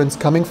difference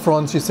coming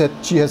from? She said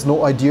she has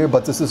no idea,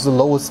 but this is the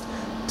lowest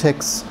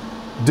tax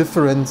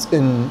difference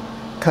in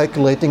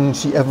calculating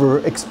she ever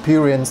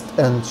experienced,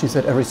 and she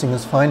said everything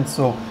is fine.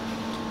 So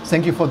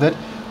thank you for that.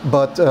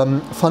 But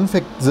fun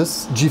fact,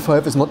 this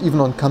G5 is not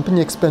even on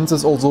company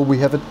expenses, although we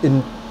have it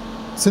in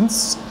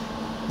since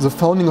the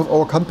founding of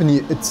our company.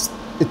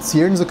 It's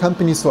here in the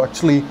company, so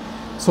actually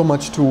so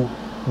much to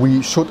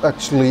I should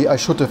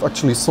have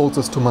actually sold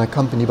this to my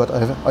company, but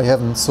I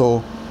haven't,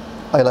 so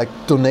I like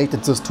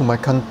donated this to my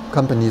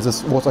company.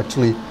 This was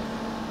actually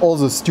all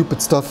the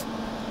stupid stuff.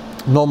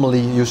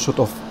 Normally you should,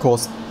 of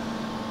course,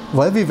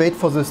 while we wait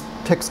for this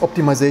tax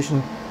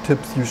optimization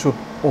tips, you should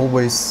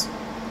always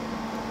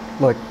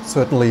like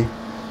certainly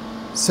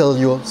sell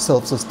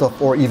yourself the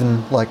stuff, or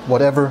even like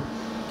whatever.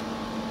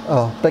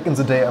 Back in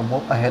the day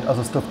I had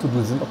other stuff to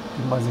do than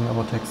optimizing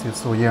our tax here,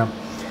 so yeah.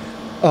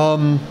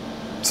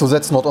 So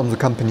that's not on the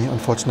company,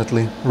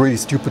 unfortunately. Really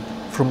stupid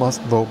from us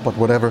though, but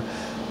whatever.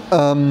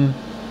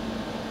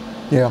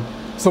 Yeah,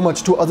 so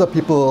much to other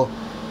people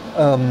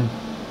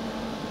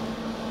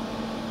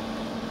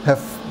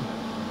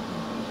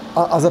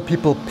other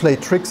people play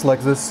tricks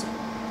like this,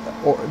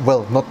 or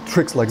well, not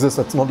tricks like this,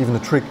 that's not even a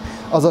trick.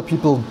 Other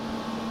people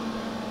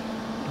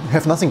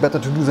have nothing better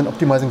to do than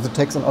optimizing the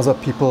tax, and other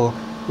people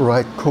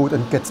write code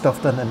and get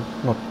stuff done and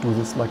not do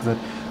this like that.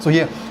 So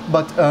yeah,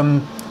 but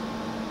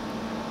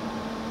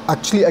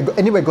actually I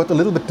got a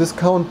little bit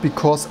discount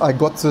because I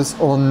got this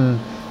on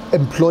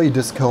employee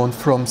discount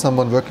from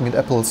someone working at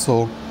Apple.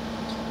 So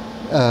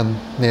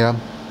yeah,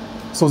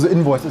 so the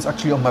invoice is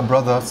actually on my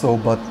brother. So,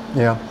 but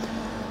yeah,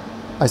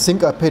 I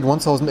think I paid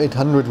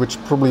 1,800, which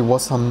probably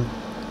was some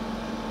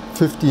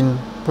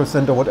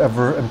 15% or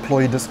whatever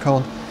employee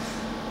discount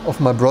of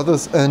my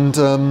brother's, and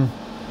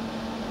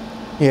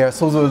yeah,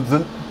 so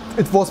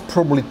it was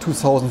probably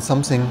 2,000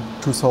 something,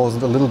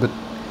 2,000 a little bit,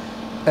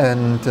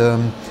 and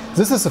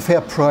this is a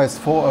fair price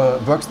for a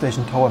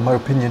workstation tower in my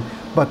opinion,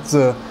 but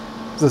the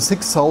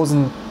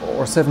 6,000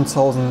 or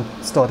 7,000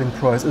 starting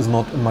price is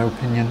not, in my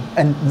opinion,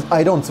 and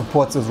I don't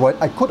support this, right?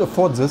 I could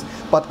afford this,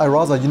 but I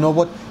rather, you know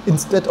what,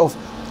 instead of,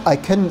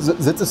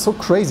 that is so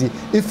crazy,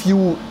 if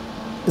you,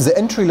 the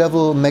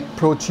entry-level Mac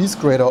Pro cheese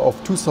grater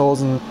of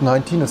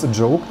 2019 is a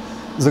joke.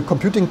 The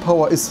computing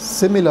power is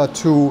similar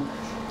to,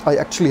 I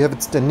actually have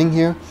it standing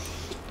here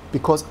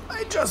because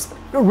I just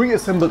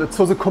reassembled it.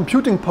 So the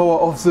computing power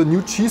of the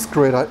new cheese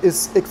grater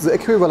is the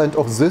equivalent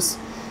of this.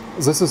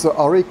 This is a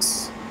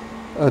RX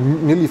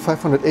nearly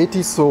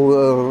 580,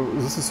 so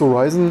this is a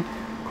Ryzen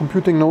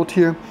computing node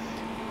here,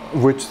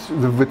 with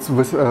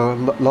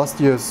last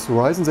year's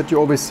Ryzen that you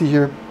always see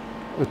here,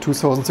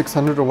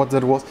 2600 or what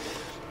that was.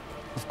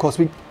 Of course,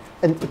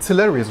 and it's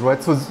hilarious,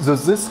 right? So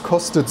this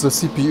costed the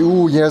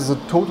CPU, yeah, the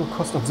total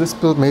cost of this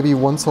build maybe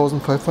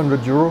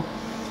 1,500 euro,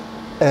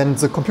 and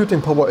the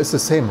computing power is the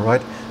same,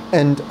 right?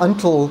 And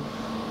until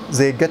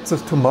they get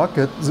this to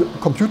market, the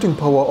computing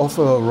power of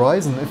a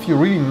Ryzen, if you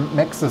really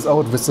max this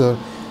out with the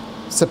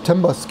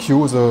September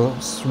SKU, the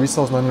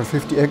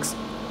 3950X,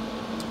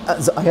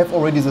 I have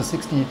already the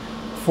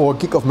 64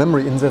 gig of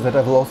memory in there that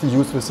I will also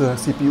use with the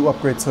CPU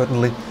upgrade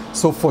certainly.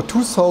 So for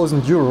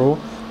 2,000 euro,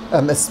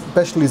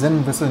 especially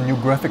then with the new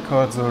graphic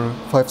card, the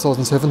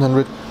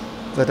 5700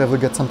 that I will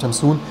get sometime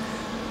soon,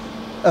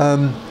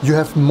 you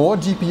have more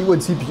GPU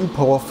and CPU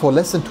power for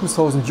less than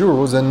 2,000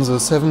 euro than the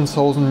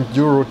 7,000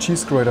 euro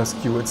cheese grater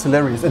SKU. It's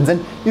hilarious. And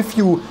then if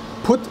you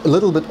put a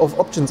little bit of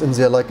options in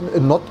there, like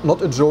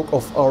not a joke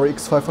of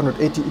RX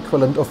 580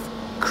 equivalent of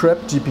crap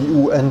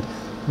GPU and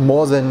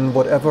more than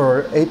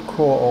whatever 8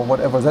 core or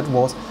whatever that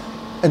was,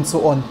 and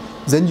so on,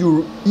 then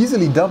you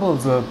easily double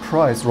the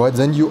price, right?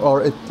 Then you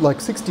are at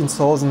like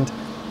 16,000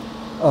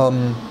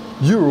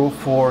 euro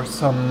for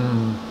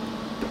some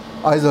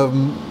either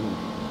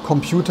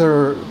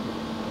computer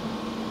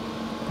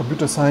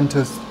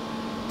scientist,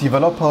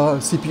 developer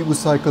CPU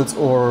cycles,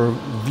 or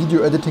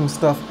video editing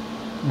stuff,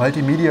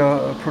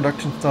 multimedia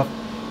production stuff.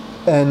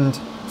 And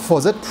for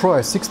that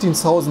price,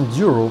 16,000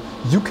 euro,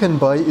 you can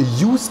buy a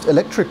used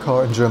electric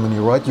car in Germany,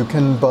 right? You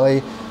can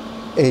buy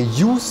a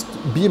used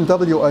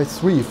BMW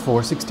i3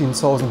 for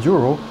 16,000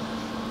 euro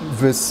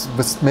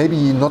with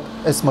maybe not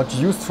as much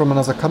used from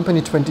another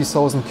company,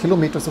 20,000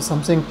 kilometers or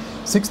something.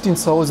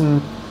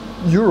 16,000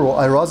 euro,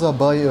 I rather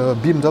buy a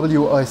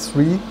BMW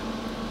i3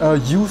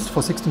 used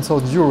for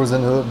 16,000 euros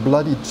than a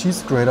bloody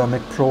cheese grater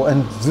Mac Pro.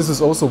 And this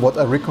is also what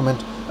I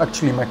recommend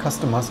actually my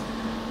customers.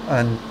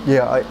 And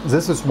yeah,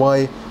 this is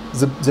why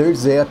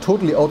they are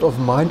totally out of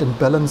mind and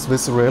balance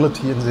with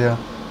reality in their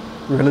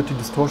reality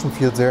distortion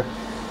field there.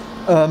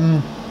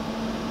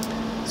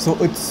 So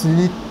it's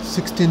need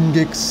 16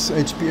 gigs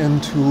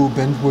HBM2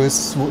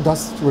 bandwidth.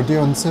 Does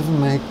Radeon 7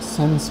 make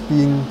sense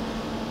being?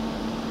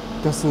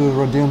 Does the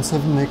Radeon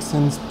 7 make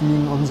sense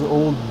being on the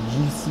old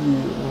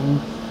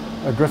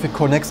GC graphic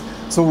core next?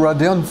 So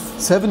Radeon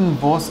 7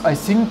 was, I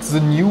think, the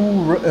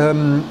new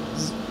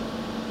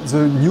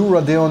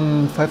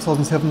Radeon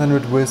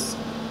 5700 with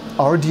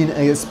RDNA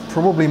is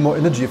probably more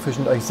energy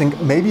efficient. I think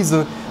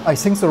the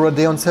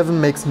Radeon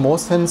 7 makes more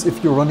sense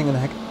if you're running a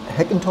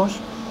Hackintosh,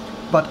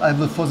 but I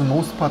will for the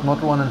most part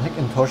not run a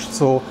Hackintosh,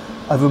 so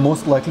I will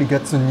most likely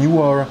get the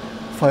newer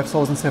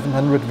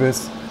 5700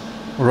 with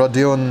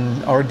Radeon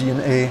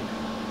RDNA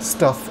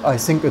stuff. I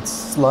think it's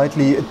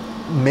slightly,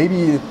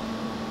 maybe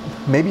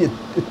it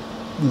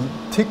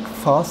tick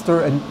faster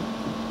and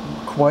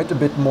quite a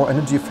bit more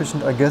energy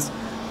efficient, I guess.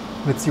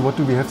 Let's see, what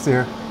do we have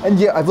there? And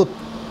yeah, I will,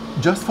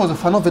 just for the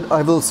fun of it,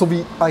 I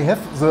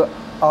have the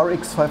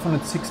RX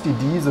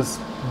 560D, this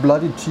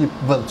bloody cheap,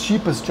 well,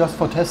 cheap is just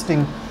for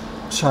testing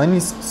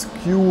Chinese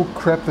SKU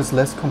crap with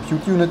less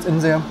compute units in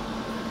there,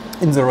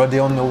 in the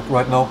Radeon node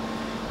right now.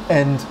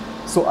 And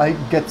so I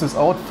get this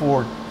out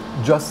for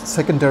just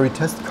secondary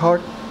test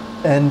card,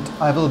 and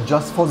I will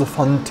just for the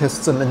fun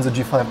test them in the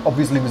G5,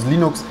 obviously with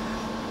Linux,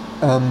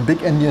 big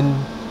endian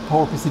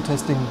PowerPC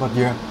testing. But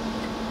yeah,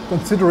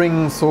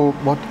 considering, so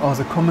what are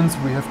the comments?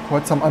 We have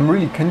quite some.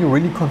 Can you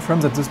really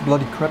confirm that this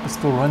bloody crap is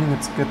still running?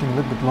 It's getting a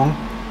little bit long.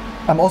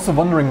 I'm also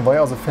wondering, why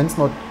are the fans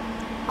not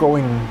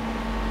going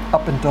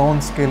up and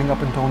down, scaling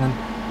up and down, and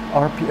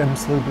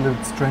RPMs a little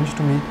bit strange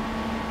to me.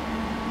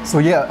 So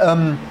yeah,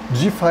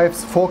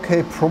 G5's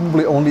 4K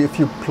probably only if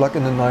you plug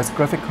in a nice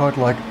graphic card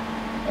like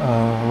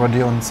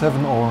Radeon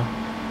 7 or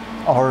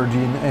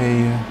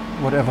RDNA,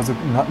 whatever the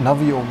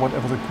Navi or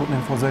whatever the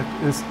codename for that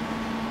is.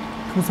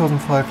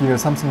 2005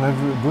 years, something like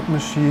a good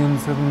machine,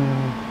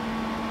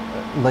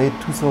 late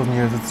 2000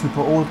 years, it's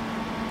super old.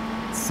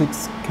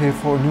 6K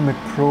for a new Mac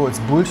Pro, it's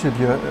bullshit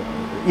here.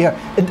 Yeah,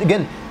 and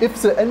again,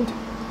 if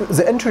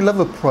the entry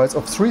level price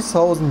of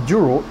 3,000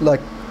 euro,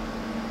 like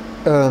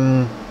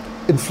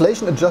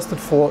inflation adjusted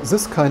for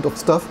this kind of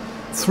stuff,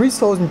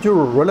 3,000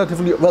 euro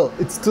relatively, well,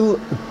 it's still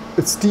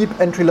a steep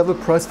entry level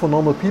price for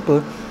normal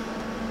people,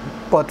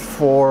 but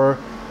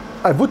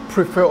I would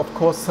prefer, of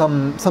course,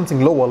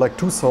 something lower, like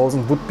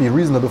 2,000 would be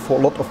reasonable for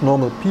a lot of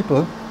normal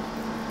people,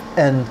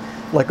 and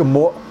like a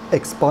more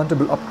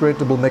expandable,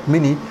 upgradable Mac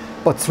Mini.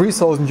 But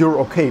 3,000 euro,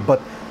 okay,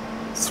 but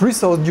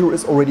 3,000 euro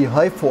is already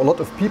high for a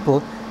lot of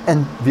people,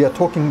 and we are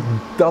talking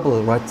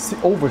double, right?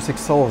 Over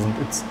 6,000.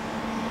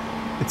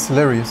 It's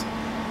hilarious.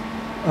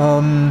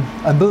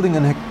 I'm building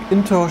an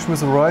Hackintosh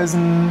with a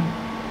Ryzen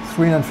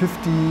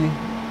 3950.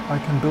 I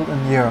can build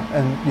in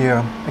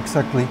yeah,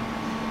 exactly.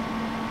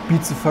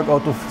 Beats the fuck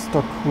out of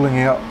stock cooling.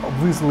 Yeah,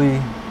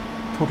 obviously,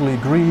 totally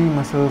agree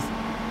myself.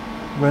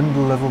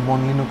 Randall level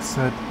 1 Linux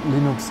said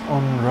Linux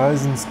on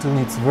Ryzen still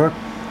needs work.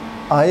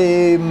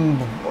 I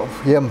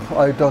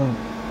don't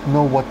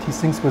know what he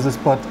thinks with this,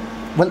 but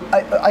well,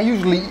 I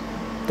usually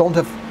don't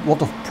have a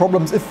lot of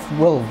problems if,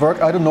 well,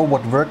 work, I don't know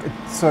what work, it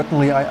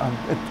certainly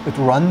it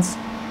runs,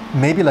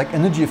 maybe like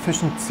energy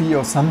efficiency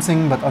or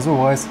something, but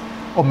otherwise,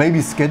 or maybe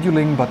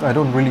scheduling, but I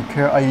don't really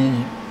care.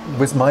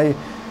 With my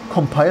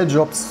compile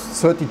jobs,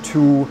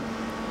 32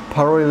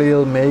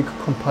 parallel make,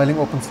 compiling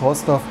open source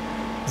stuff,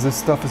 this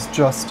stuff is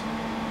just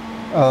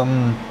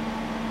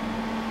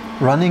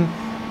running.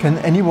 Can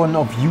any one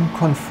of you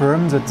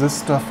confirm that this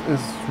stuff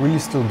is really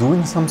still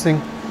doing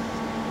something?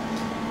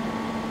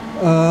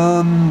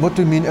 What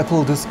do you mean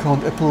Apple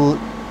discount? Apple,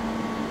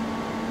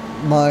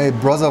 my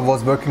brother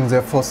was working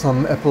there for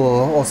some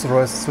Apple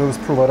authorized service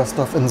provider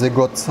stuff, and they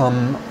got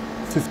some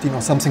 15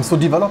 or something. So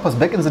developers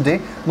back in the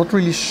day, not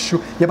really sure.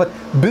 Yeah, but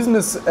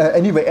business,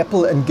 anyway,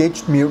 Apple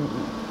engaged me,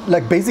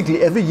 like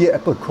basically every year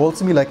Apple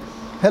calls me like,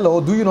 hello,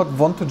 do you not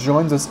want to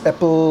join this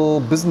Apple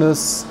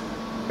business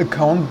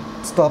account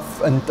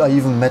stuff? And I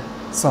even met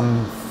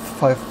some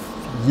 5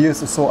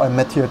 years or so, I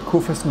met here at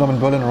Kurfürstendamm in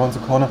Berlin around the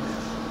corner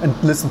and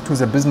listened to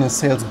their business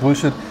sales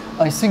bullshit.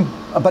 I think,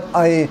 but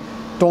I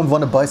don't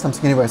want to buy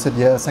something anyway. I said,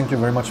 yeah, thank you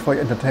very much for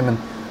your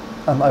entertainment.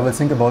 I will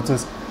think about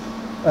this.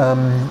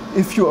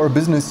 If you are a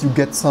business, you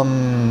get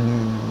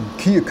some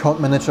key account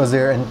manager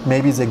there, and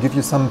maybe they give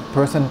you some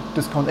 %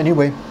 discount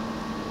anyway.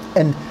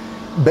 And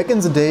back in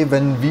the day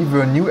when we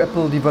were new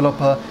Apple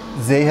developer,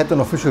 they had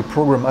an official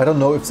program. I don't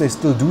know if they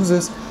still do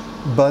this,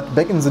 but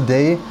back in the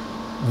day,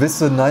 with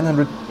the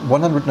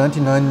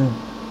 $199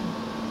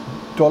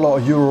 or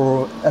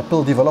euro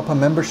Apple developer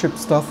membership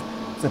stuff,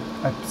 that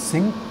I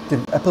think the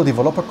Apple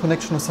developer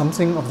connection or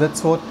something of that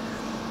sort,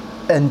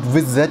 and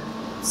with that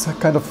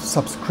kind of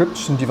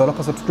subscription,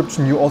 developer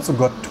subscription, you also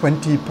got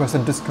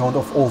 20% discount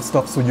of all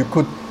stuff. So you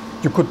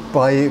could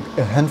buy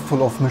a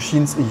handful of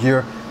machines a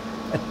year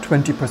at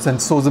 20%.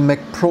 So the Mac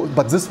Pro,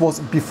 but this was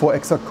before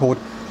Xcode.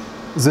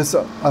 This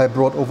I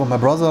brought over my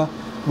brother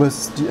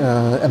with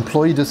the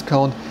employee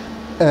discount,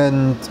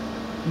 and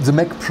the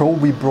Mac Pro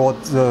we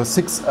brought the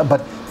 6.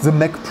 But the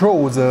Mac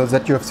Pro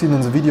that you have seen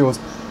in the videos,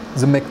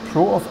 the Mac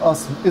Pro of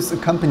us is a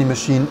company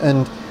machine,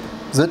 and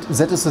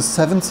that is a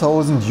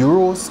 7,000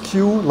 euro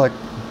SKU, like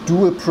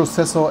dual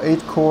processor,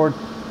 8 core.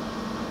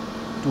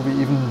 Do we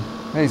even,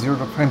 hey, 0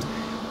 frames?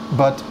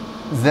 But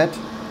that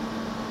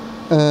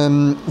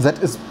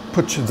is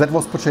that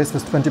was purchased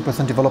with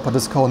 20% developer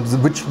discount,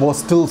 which was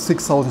still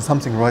 6,000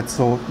 something, right?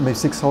 So maybe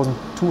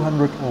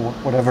 6,200 or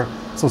whatever.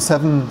 So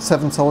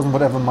 7,000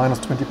 whatever minus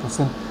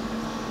 20%.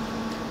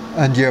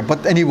 And yeah,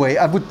 but anyway,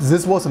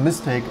 this was a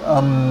mistake.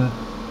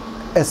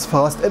 As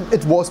fast,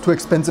 it was too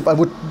expensive. I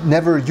would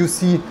never. You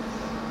see,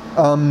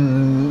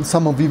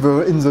 some of we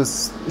were in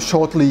this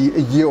shortly a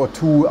year or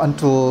two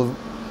until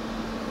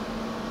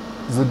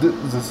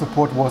the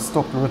support was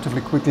stopped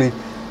relatively quickly.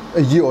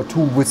 A year or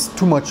two with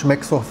too much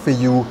Mac software,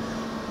 you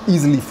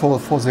easily fall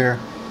for their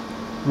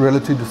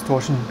reality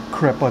distortion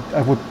crap. But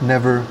I would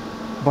never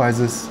buy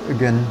this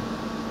again.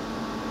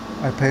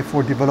 I pay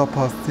for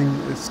developer thing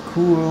is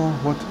cool.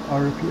 What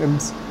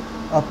RPMs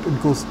up and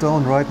goes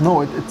down, right?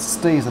 No, it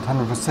stays at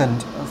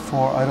 100%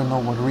 for I don't know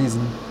what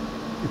reason.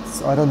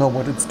 I don't know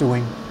what it's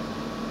doing.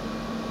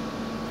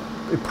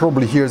 It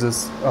probably hears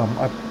this.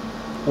 I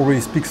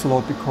already speak so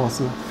loud because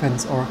the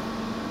fans are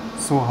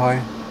so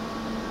high.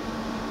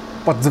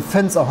 But the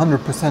fans are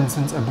 100%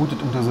 since I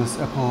booted into this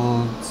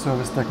Apple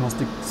Service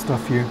Diagnostic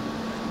stuff here.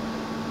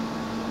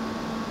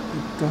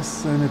 It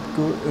does, then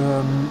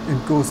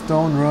it goes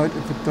down, right?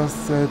 If it does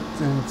that,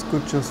 then it's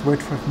good. Just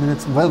wait 5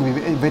 minutes. Well, we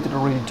waited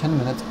already 10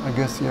 minutes, I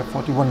guess. Yeah,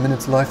 41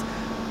 minutes live.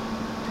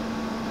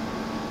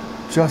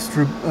 Just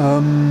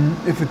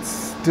if it's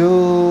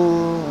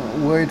still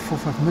wait for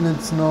 5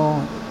 minutes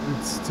now,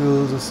 it's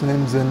still the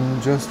same. Then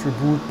just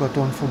reboot, but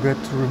don't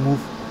forget to remove.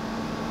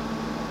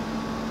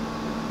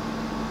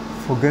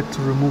 Forget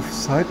to remove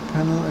side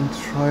panel and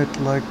try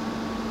it like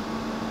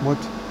what?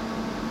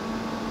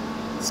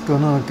 It's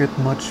gonna get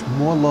much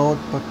more loud,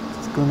 but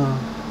it's gonna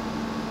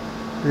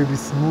maybe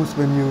smooth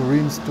when you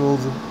reinstall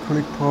the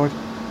acrylic part.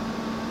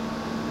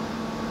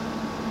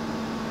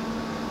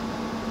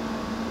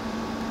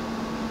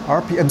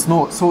 RPMs,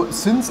 no. So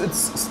since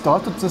it's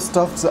started this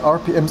stuff, the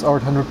RPMs are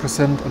at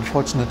 100%,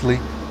 unfortunately.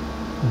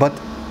 But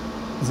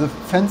the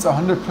fans are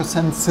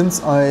 100%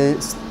 since I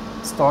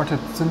started,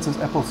 since this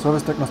Apple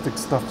Service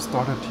Diagnostics stuff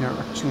started here,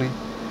 actually.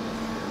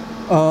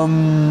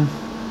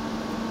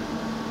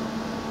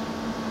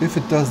 If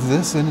it does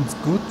this, then it's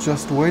good.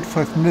 Just wait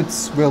 5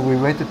 minutes. Well, we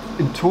waited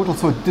in total,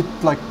 so it did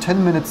like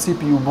 10 minutes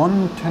CPU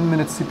 1, 10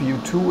 minutes CPU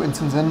 2, and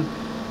since then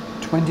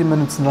 20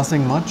 minutes,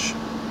 nothing much.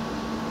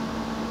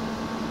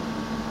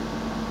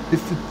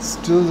 If it's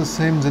still the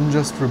same, then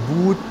just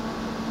reboot,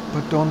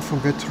 but don't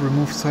forget to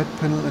remove side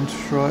panel and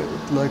try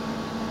it like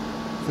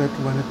that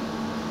when it...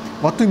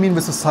 What do you mean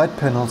with the side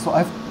panel? So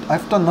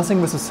I've done nothing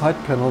with the side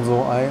panel,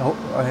 so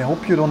I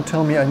hope you don't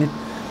tell me I need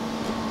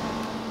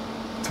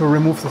to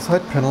remove the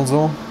side panel,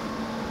 though.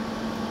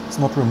 It's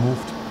not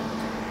removed.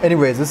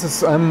 Anyway, this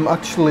is, I'm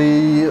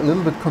actually a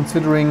little bit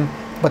considering,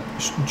 but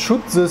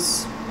should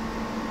this,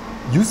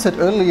 you said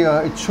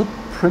earlier it should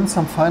print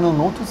some final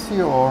notice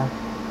here, or?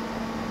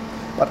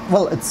 But,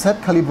 well, it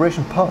said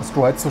calibration passed,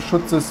 right? So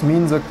should this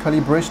mean the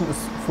calibration is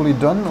fully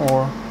done,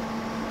 or?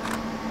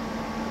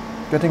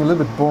 Getting a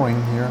little bit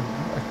boring here.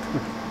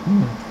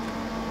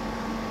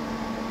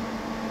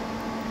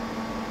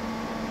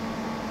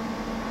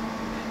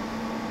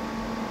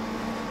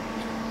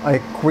 I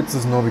quit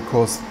this now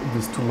because it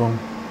is too long.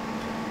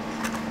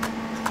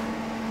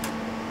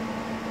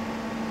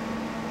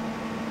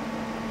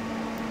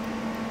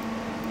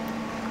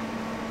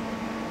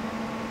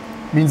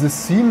 Means the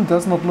seam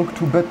does not look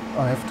too bad,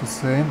 I have to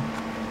say.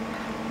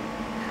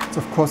 It's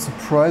of course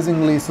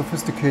surprisingly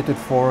sophisticated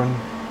for an...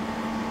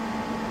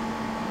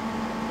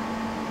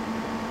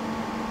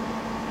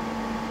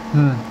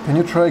 Can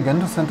you try again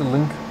to send a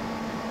link?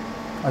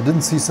 I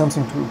didn't see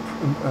something to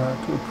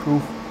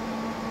approve.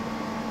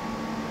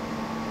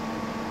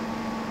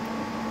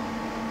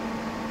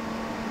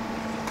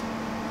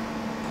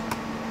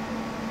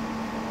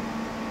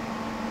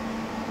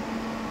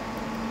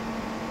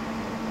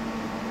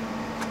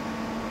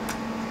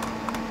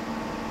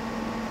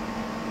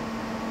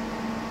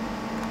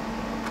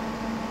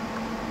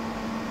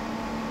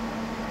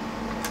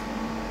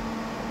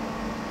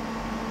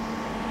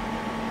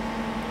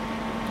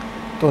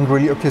 Don't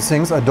really, okay,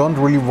 thanks. I don't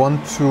really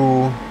want to,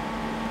 no,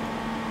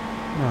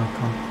 I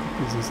can't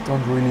copy this.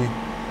 Don't really,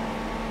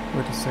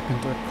 wait a second.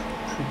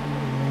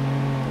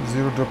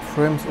 Zero drop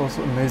frames,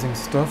 also amazing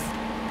stuff.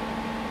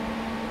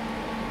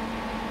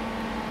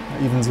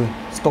 Even the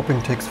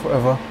stopping takes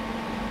forever.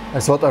 I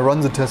thought I run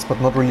the test, but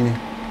not really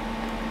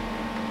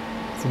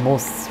the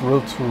most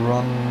thrilled to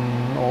run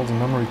all the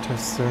memory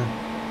tests there.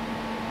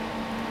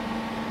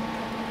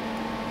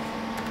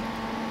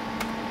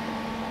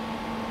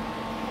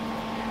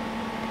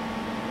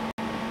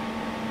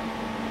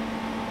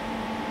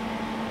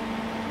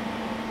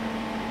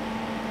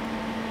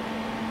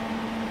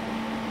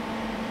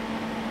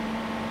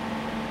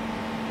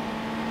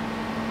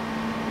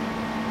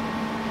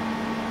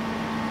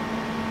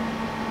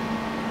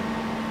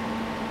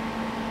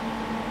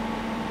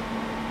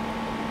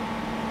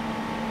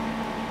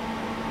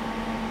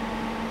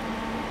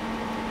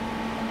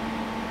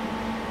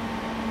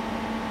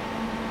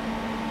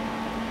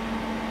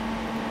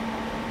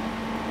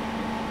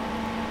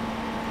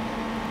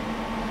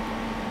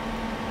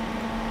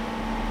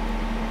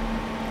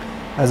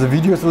 As the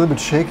video is a little bit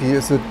shaky,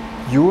 is it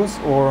yours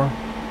or?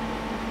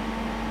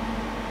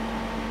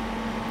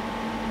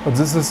 But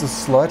this is a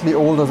slightly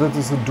older, that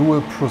is a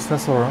dual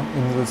processor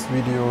in this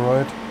video,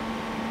 right?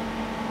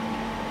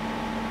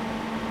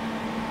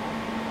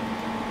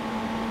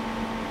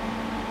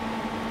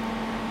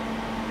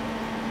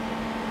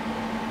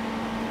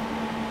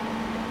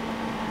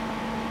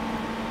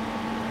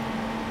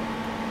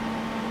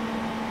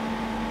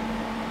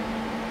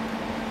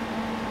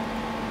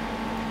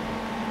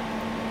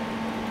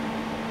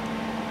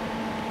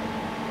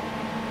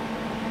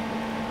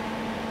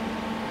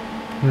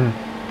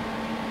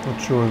 Not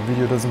sure, the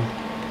video doesn't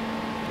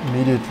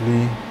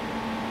immediately.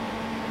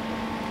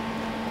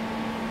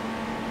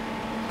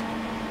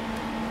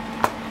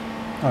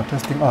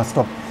 Testing,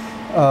 stop.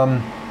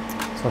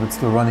 So it's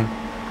still running.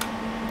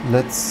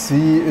 Let's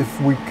see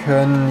if we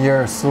can,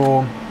 yeah,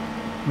 so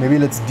maybe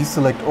let's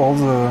deselect all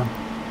the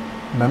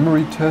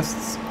memory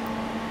tests.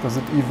 Does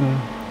it even,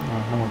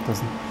 no it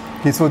doesn't.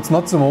 Okay, so it's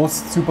not the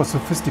most super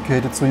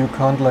sophisticated, so you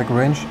can't like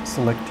range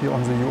select here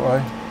on the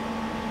UI.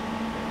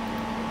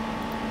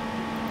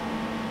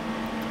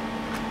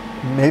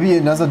 Maybe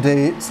another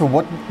day. So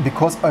what,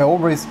 because I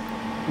always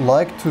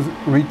like to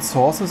read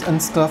sources and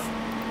stuff,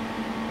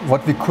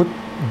 what we could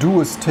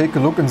do is take a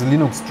look in the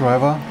Linux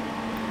driver,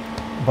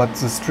 but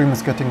the stream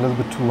is getting a little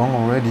bit too long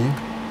already.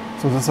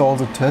 So these are all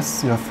the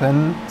tests, yeah,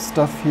 fan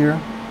stuff here,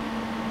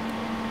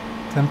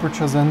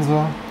 temperature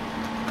sensor,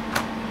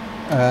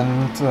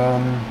 and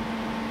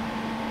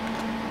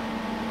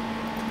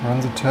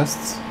run the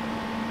tests.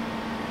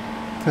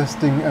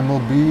 Testing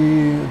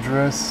MLB,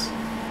 address,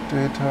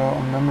 data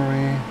on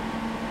memory.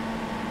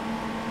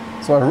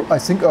 So I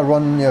think I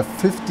run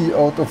 50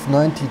 out of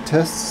 90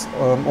 tests,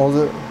 all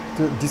the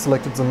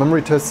deselected the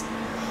memory tests.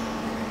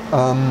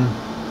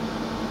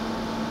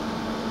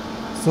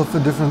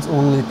 Software difference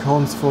only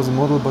counts for the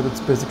model, but it's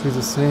basically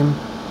the same.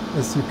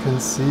 As you can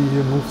see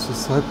here, move the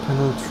side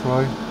panel,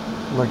 try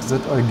like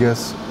that, I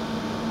guess.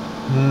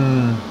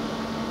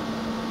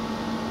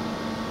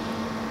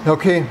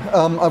 Okay,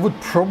 I would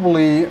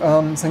probably,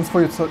 thanks for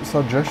your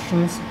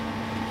suggestions.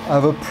 I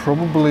will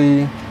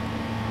probably,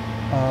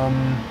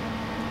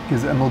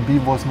 because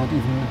MLB was not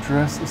even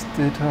addressed as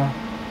data.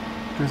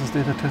 Address as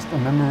data test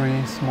on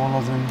memory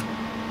smaller than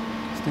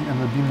testing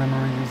MLB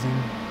memory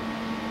using.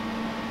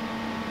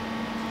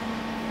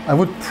 I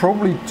would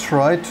probably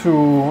try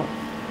to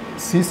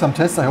see some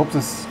tests. I hope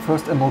this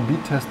first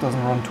MLB test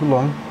doesn't run too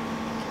long.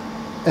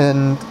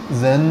 And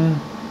then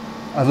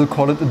I will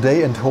call it a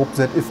day and hope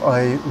that if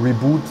I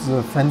reboot,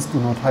 the fans do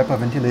not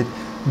hyperventilate.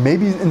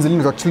 Maybe in the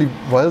Linux, actually,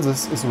 while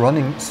this is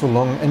running so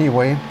long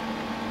anyway,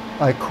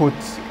 I could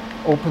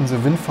open the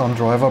WinFarm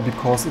driver,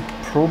 because it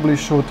probably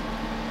should.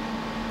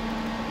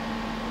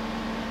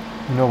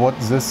 You know what,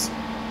 this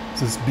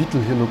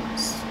beetle here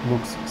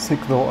looks sick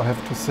though, I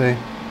have to say.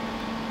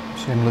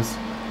 Shameless,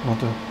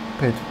 not a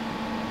paid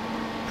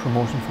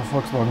promotion for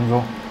Volkswagen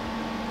though.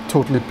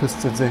 Totally pissed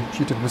that they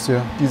cheated with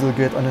their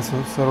Dieselgate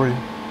unnecessary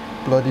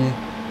bloody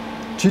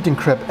cheating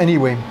crap.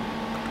 Anyway,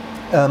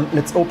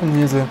 let's open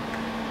here the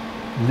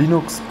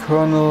Linux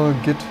kernel,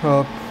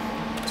 GitHub,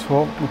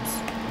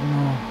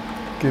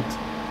 Git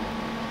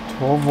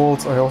 12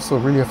 volts. I also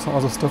really have some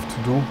other stuff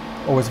to do.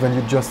 Always when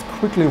you just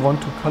quickly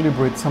want to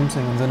calibrate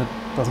something and then it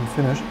doesn't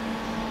finish.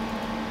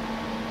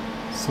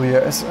 So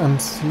yeah,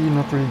 SMC,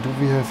 not really. Do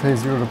we have, hey,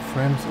 0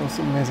 frames,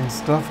 also amazing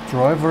stuff.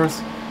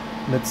 Drivers,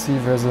 let's see,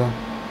 there's a,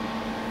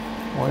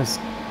 why is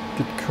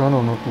Git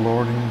kernel not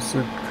loading? Is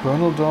the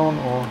kernel down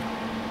or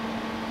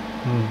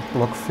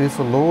block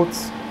Fefe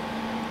loads?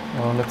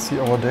 Let's see,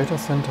 our data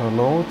center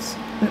loads.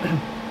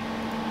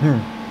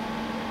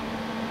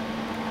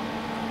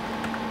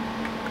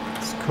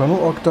 Is kernel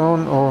org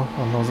down or,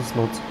 oh no, this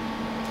loads.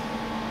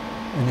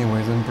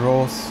 Anyway, then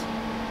browse.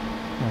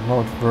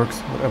 No, it works,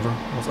 whatever,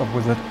 what's up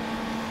with it.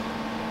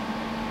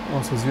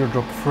 Also 0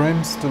 drop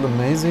frames, still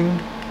amazing.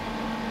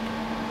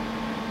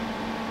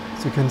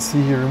 As you can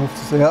see here, remove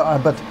this. Yeah,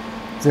 but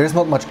there's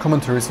not much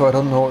commentary, so I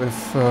don't know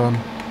if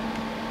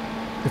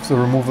the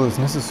removal is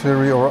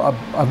necessary, or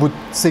I would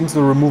think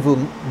the removal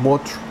more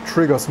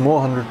triggers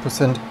more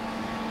 100%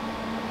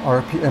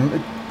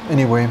 RPM.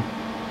 Anyway,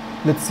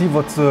 let's see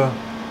what the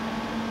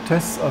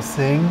tests are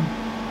saying.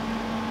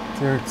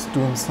 There it's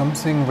doing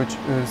something which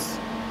is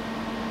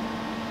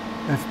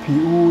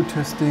FPU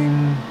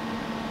testing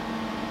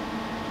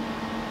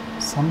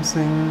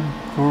something,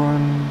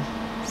 current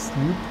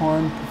slew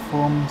point,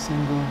 perform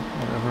single,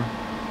 whatever.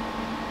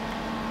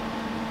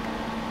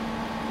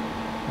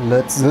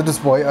 That is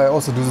why I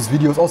also do these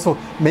videos. Also,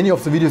 many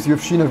of the videos you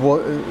have seen,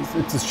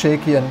 it's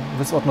shaky and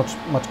without not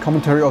much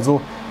commentary. Also,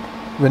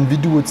 when we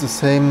do it the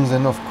same,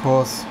 then of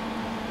course,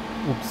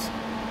 oops.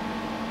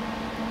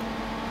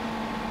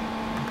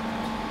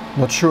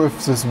 Not sure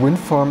if this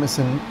WinFarm is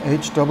in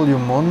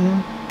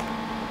HWMon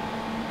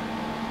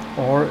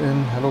or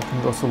in hello, can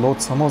we also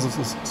load. Somehow this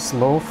is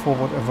slow for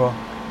whatever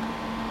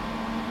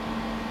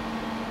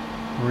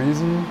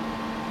reason.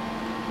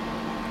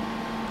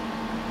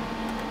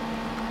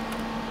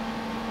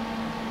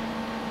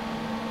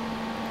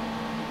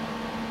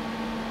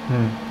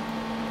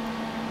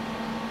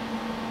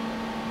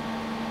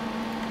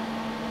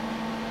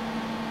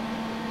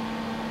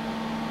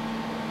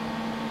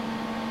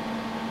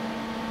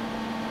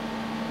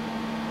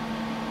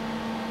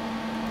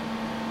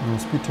 No,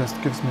 speed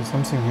test gives me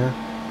something here.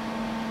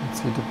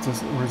 Let's see, did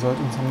this result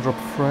in some drop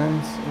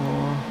frames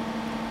or...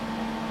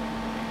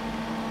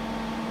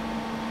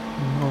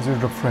 No, 0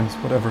 drop frames,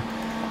 whatever.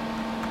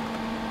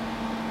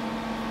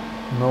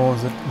 No,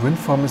 the wind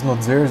farm is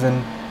not there,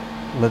 then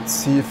let's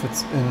see if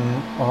it's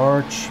in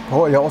Arch.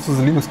 Oh yeah, also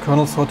the Linux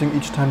kernel sorting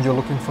each time you're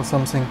looking for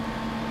something.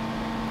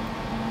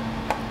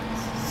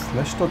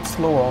 Slashdot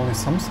slow, or only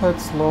some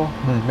sites slow?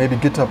 Maybe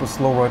GitHub is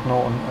slow right now,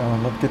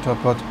 on not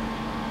GitHub, but...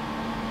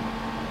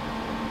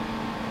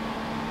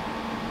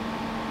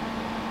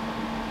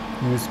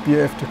 USB,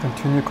 I have to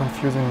continue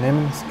confusing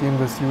naming scheme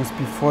with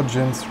USB 4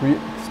 Gen 3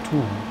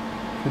 X2.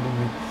 Kidding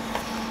me.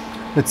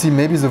 Let's see,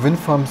 maybe the wind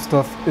farm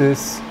stuff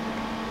is...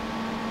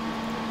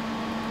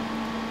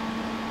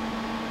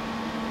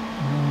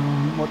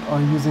 what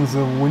are you using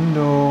the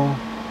window...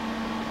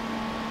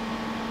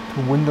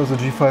 To Windows the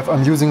G5,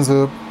 I'm using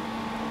the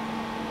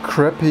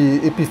crappy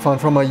Epiphone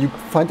from you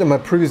find in my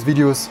previous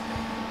videos,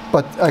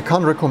 but I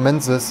can't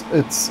recommend this.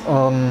 It's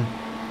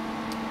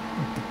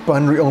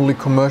binary only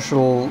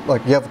commercial,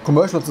 like yeah,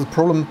 commercial is the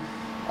problem.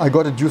 I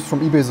got it used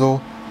from eBay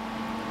though,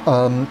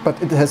 but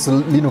it has a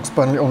Linux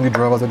binary only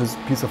driver that is a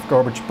piece of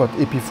garbage, but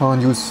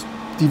Epiphone use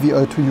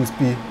DVI to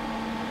USB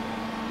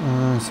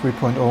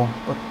 3.0,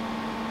 but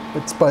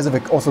it's by the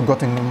way also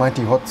getting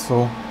mighty hot,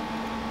 so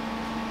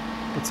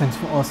but thanks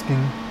for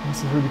asking.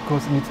 Necessary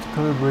because it needs to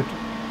calibrate.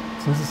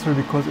 It's necessary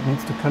because it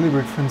needs to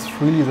calibrate friends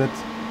freely,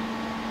 that's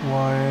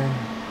why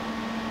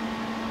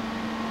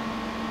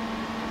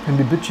can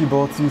be bitchy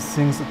about these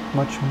things. It's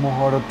much more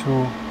harder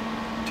to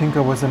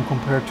tinker with them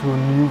compared to a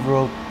new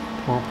world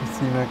or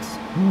PC Max.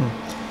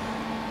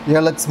 Yeah,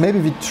 let's maybe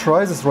we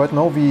try this right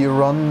now. We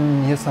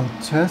run here some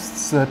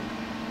tests that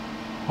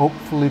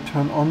hopefully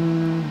turn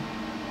on.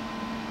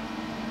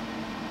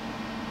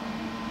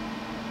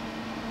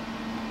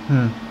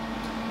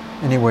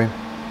 Anyway,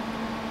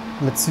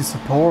 let's see. So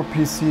Power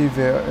PC,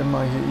 where am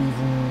I here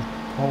even?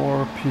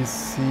 Power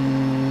PC,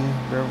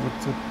 where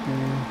would it be?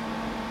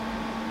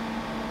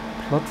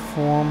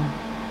 Platform.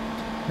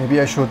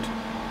 Maybe I should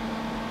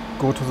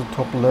go to the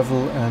top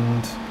level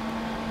and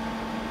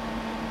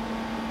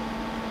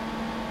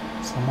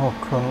somehow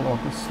kernel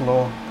org is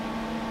slow.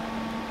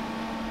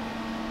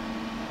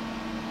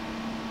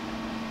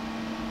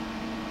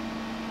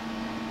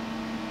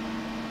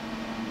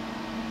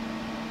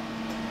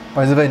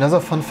 By the way, another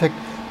fun fact,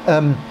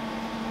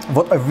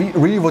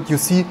 what you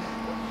see,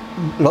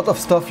 a lot of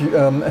stuff,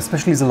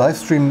 especially the live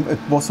stream, it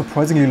was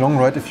surprisingly long,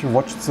 right? If you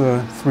watched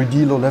the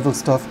 3D low level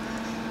stuff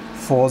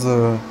for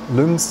the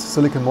Lynx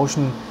Silicon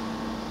Motion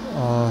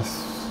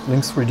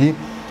Lynx 3D,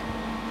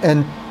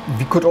 and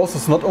we could also,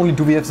 so not only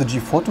do we have the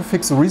G4 to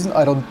fix, the reason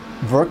I don't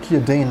work here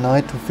day and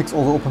night to fix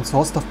all the open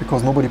source stuff,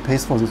 because nobody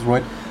pays for this,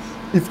 right?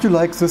 If you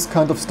like this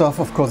kind of stuff,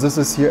 of course this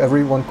is here,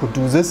 everyone could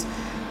do this,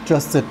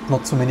 just that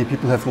not so many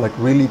people have like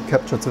really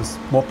captured this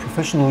more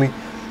professionally.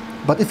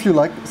 But if you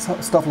like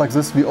stuff like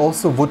this, we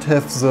also would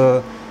have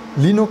the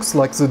Linux,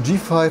 like the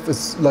G5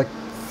 is like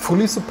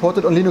fully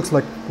supported on Linux,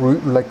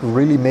 like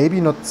really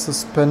maybe not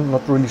suspend,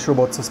 not really sure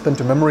about suspend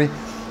to memory,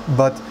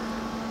 but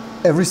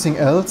everything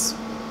else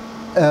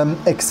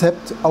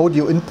except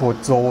audio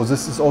input. So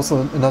this is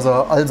also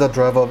another ALSA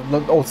driver,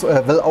 not also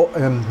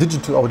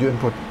digital audio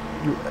input.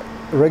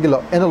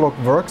 Regular analog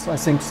works, I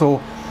think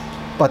so,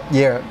 but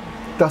yeah,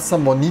 does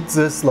someone need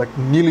this? Like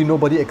nearly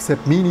nobody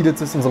except me needed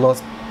this in the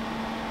last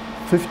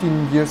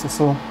 15 years or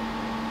so.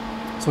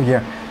 So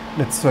yeah,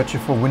 let's search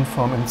here for wind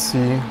farm and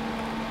see.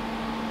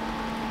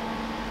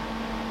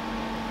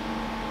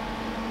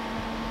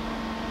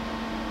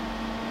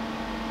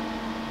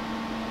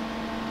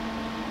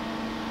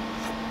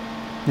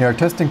 Yeah,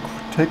 testing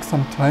takes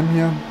some time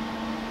here.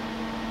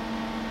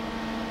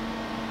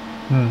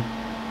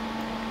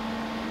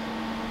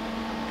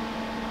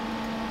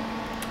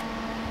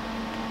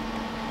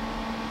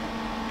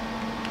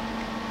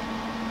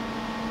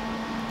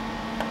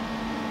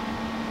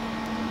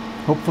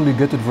 Hopefully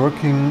get it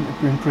working.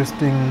 It'd be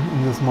interesting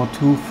in this mod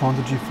 2. Found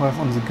the G5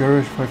 on the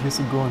garage 5 years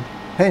ago and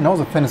hey, now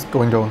the fan is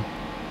going down.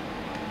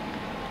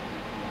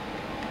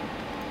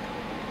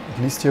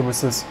 At least here with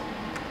this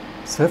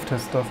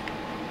self-test stuff.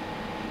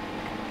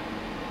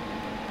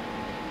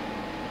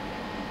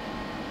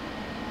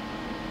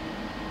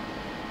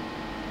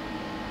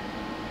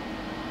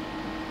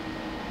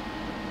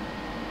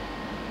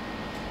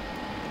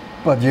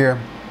 But yeah.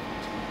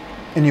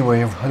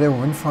 Anyway, hello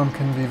wind farm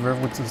can be, where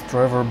would this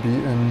driver be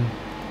in?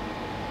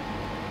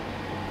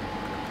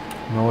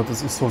 No,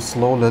 this is so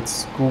slow.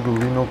 Let's Google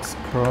Linux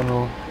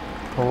kernel,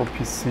 Power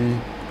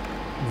PC,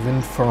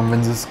 wind farm,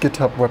 when this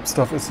GitHub web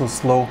stuff is so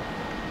slow.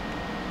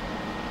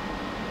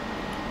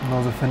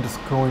 Now the fan is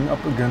going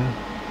up again.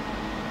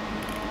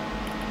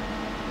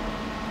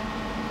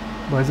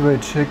 By the way,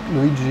 check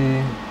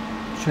Luigi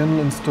channel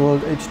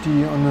installed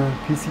HD on a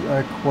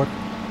PCI quad.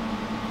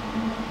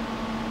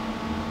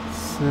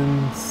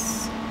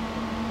 since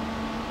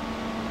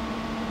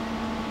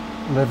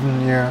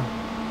 11 year.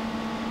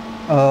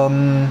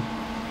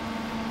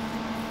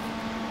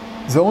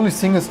 The only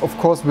thing is, of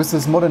course, with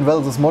this modern,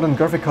 well, this modern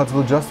graphic cards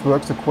will just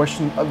work. The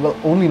question, well,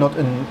 only not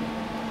in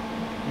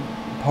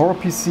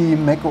PowerPC,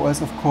 Mac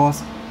OS, of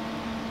course,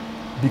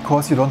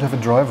 because you don't have a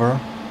driver.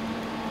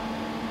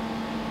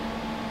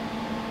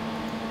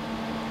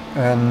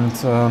 And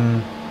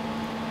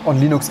on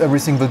Linux,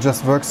 everything will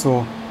just work.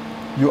 So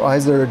you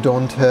either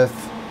don't have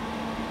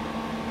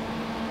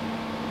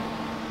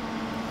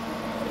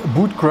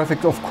boot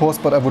graphic, of course,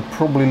 but I would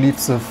probably leave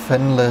the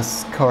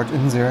fanless card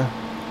in there.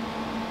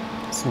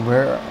 So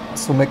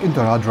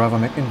Macintosh, driver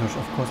Macintosh,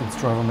 of course it's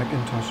driver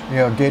Macintosh.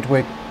 Yeah,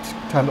 gateway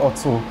timed out,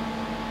 so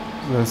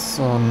this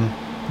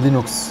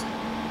Linux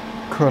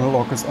kernel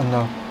org is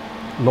under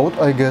load,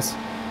 I guess.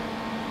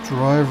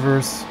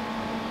 Drivers.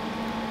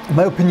 In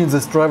my opinion,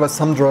 there's drivers,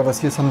 some drivers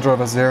here, some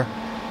drivers there.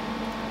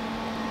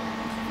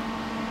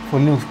 For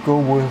Linux, go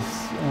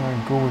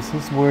with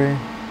this way.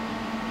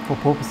 For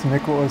PowerPC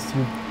Mac OS,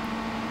 your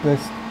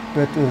best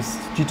bet is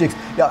GTX.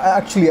 Yeah,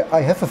 actually,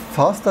 I have a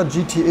faster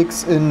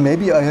GTX in,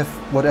 maybe I have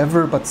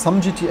whatever, but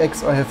some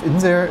GTX I have in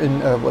there in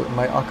well,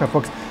 my archive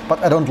box, but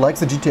I don't like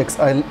the GTX.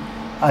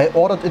 I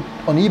ordered it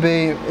on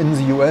eBay in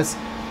the US.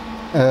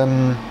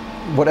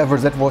 Whatever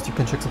that was, you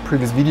can check the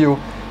previous video.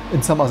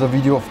 In some other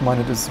video of mine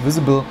it is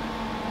visible.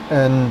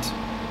 And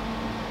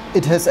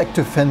it has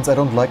active fans. I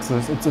don't like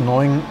this, it's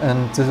annoying,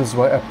 and this is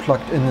why I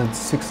plugged in a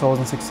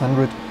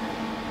 6600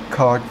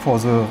 card for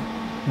the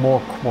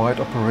more quiet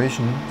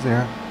operation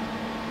there.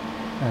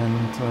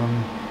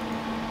 And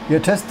yeah,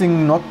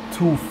 testing not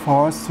too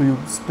fast, so you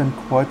spend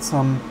quite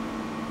some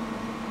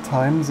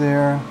time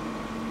there.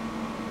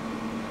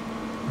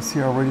 I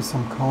see already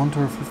some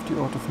counter, 50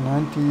 out of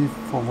 90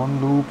 for one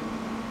loop,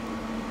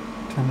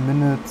 10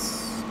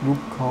 minutes, loop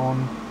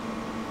count,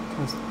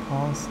 test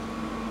passed.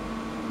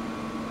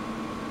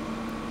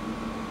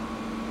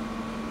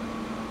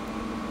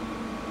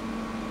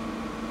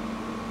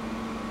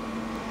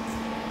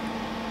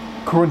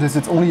 Current is,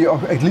 it's only,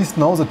 at least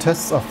now the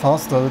tests are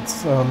faster.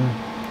 It's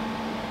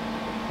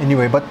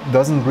anyway, but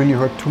doesn't really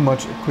hurt too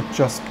much. It could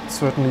just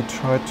certainly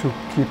try to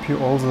keep you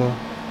all the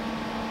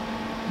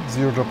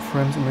zero drop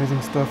frames,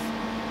 amazing stuff.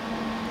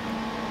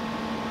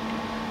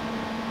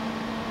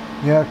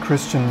 Yeah,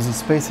 Christian, the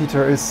space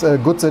heater is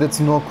good that it's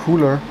no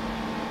cooler.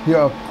 Here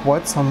are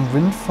quite some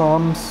wind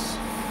farms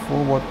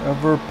for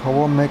whatever,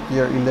 Power Mac,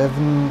 yeah,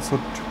 11, so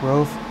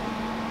 12.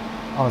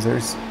 Ah, there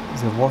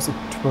was a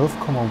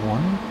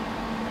 12,1.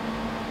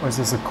 Or is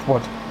this a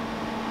quad?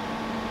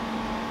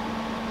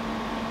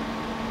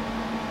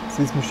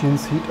 These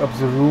machines heat up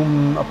the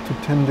room up to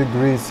 10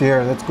 degrees.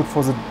 Yeah, that's good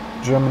for the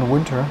German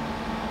winter.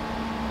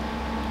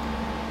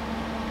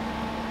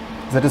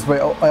 That is why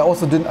I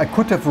also didn't, I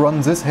could have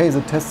run this, hey,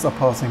 the tests are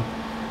passing.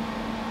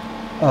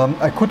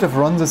 I could have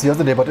run this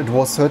yesterday, but it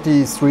was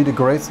 33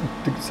 degrees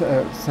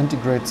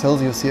centigrade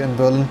Celsius here in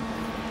Berlin.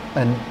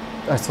 And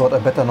I thought I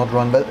better not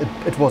run. But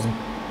it was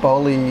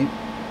barely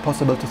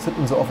possible to sit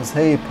in the office.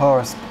 Hey,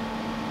 passed.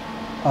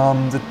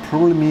 That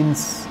probably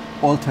means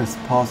all tests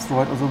passed,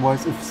 right?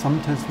 Otherwise, if some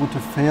tests would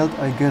have failed,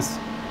 I guess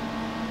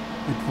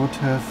it would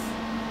have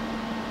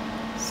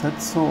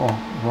said so.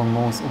 Oh, wrong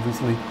mouse,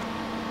 obviously.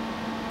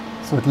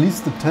 So at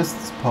least the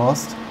tests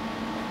passed.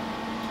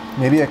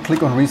 Maybe I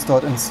click on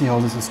restart and see how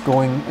this is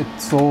going.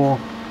 It's so,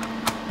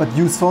 but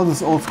you saw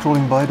this all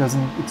scrolling by,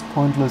 it's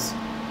pointless.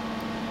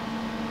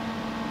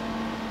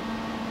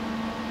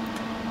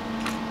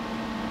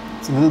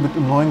 It's a little bit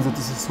annoying that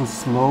this is so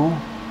slow.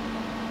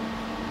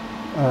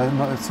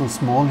 No, it's so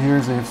small here,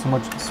 they have so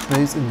much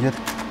space, and yet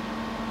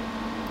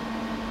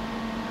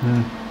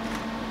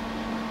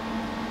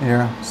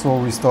yeah, so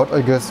restart,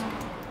 I guess.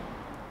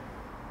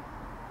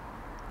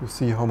 You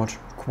see how much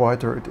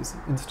quieter it is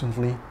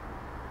instantly.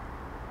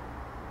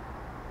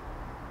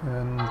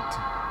 And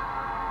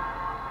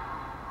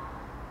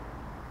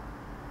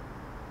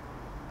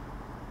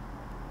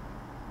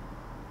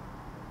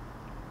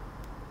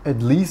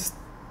at least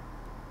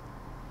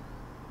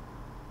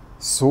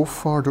so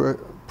far, do I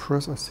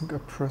press, I think I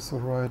press the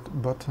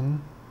right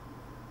button.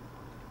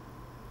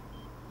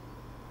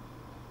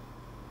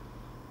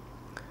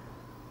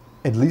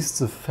 At least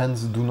the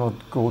fans do not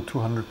go to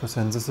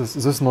 100%.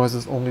 This noise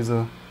is only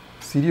the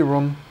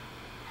CD-ROM,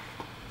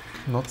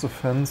 not the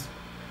fans.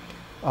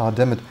 Ah,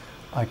 damn it.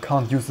 I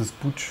can't use this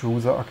boot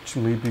chooser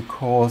actually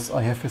because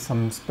I have here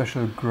some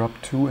special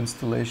grub2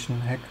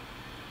 installation hack.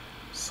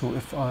 So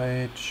if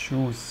I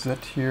choose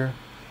that here,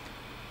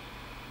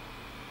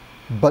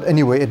 but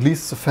anyway, at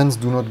least the fans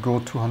do not go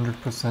to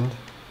 100%.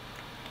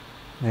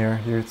 Yeah,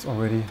 here it's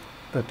already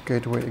that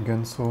gateway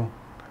again, so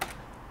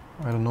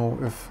I don't know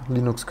if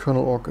Linux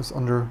kernel org is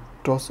under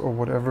DOS or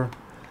whatever.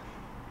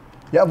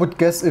 Yeah, I would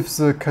guess if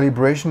the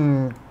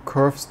calibration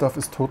curve stuff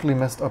is totally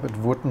messed up, it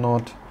would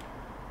not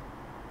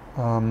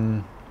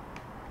go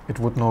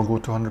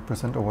to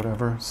 100% or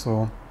whatever,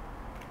 so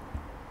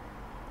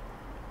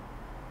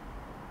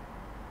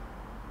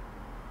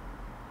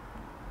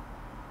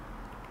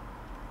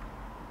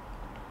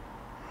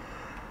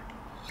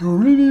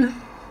You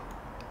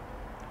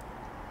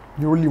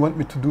really want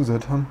me to do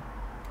that, huh?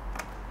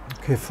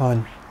 Okay,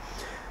 fine.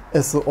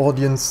 As the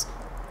audience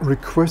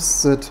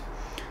requests it,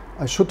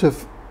 I should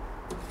have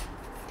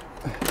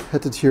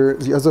had it here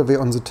the other way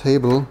on the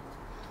table,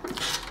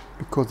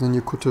 because then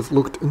you could have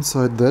looked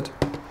inside that.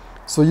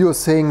 So you are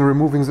saying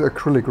removing the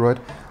acrylic, right?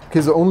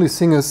 Okay, the only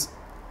thing is,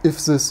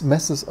 if this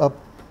messes up,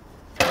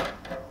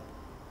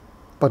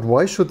 but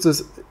why should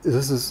this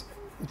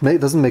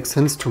it doesn't make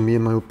sense to me,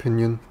 in my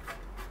opinion.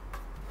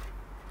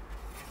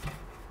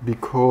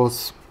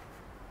 Because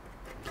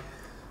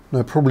no,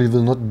 I probably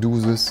will not do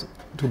this,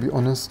 to be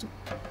honest.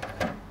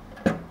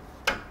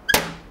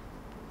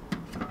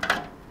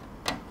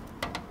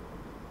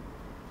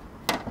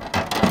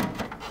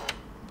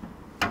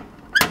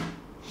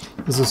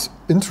 This is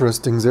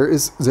interesting.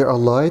 There are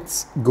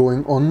lights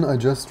going on. I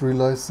just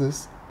realized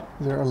this.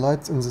 There are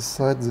lights in the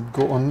side that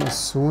go on as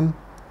soon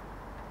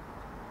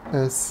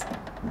as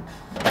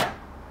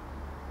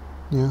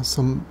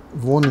some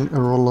warning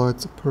error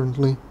lights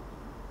apparently.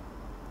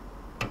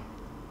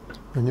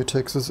 When you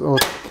take this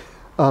out,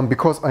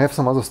 because I have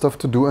some other stuff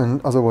to do, and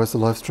otherwise the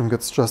live stream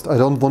gets just. I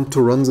don't want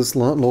to run this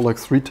law like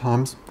 3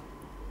 times.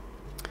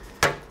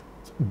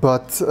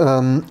 But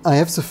I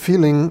have the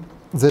feeling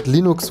that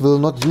Linux will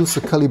not use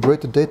the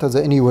calibrated data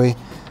there anyway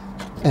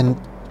and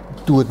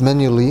do it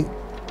manually.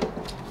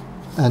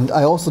 And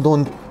I also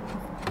don't,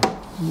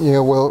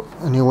 well,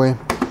 anyway,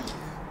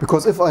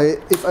 because if I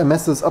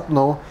mess this up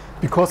now,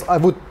 because I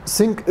would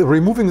think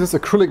removing this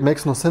acrylic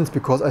makes no sense,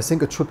 because I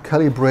think it should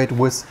calibrate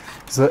with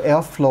the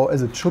airflow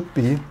as it should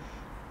be,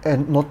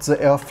 and not the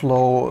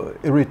airflow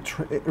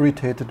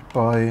irritated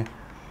by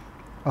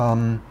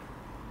G5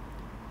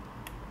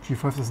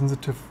 is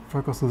sensitive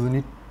focus, so they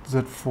need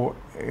that for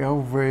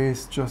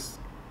airways. Just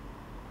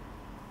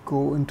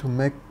go into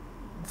Mac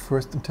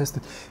first and test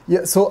it.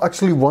 Yeah, so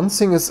actually one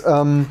thing is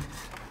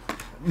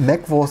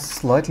Mac was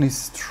slightly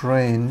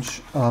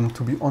strange,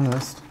 to be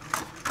honest.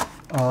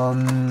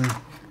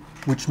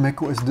 Which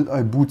Mac OS did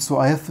I boot? So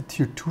I have it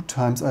here 2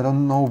 times. I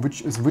don't know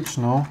which is which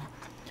now.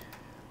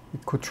 We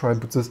could try and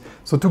boot this.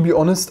 So to be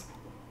honest,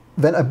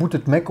 when I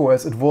booted Mac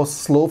OS, it was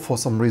slow for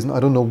some reason.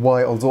 I don't know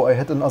why, although I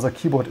had another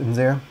keyboard in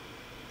there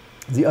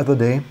the other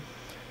day.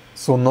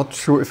 So not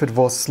sure if it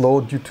was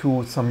slow due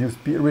to some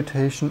USB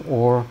irritation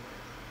or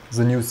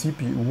the new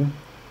CPU.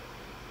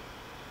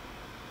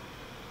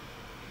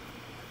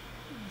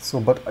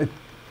 So, but I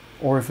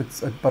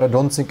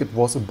don't think it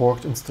was a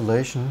borked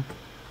installation.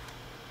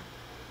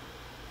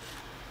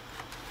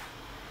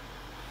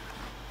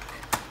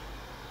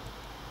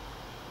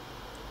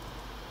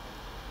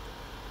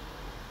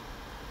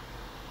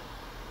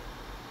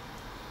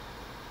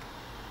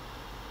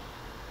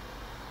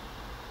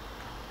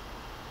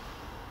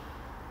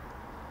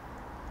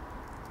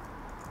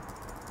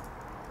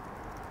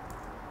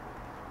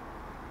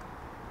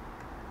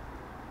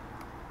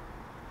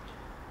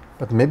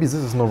 But maybe this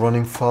is not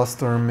running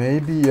faster.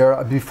 Maybe,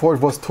 yeah, before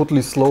it was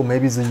totally slow.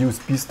 Maybe the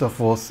USB stuff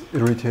was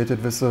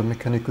irritated with a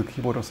mechanical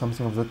keyboard or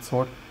something of that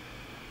sort.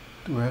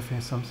 Do I have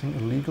here something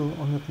illegal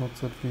on it? Not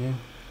that we...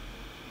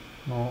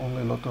 No,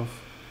 only a lot of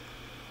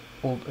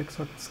old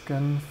exact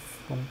scan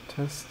from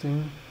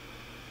testing.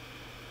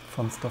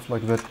 Fun stuff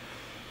like that.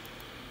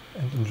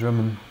 And in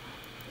German.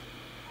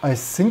 I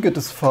think it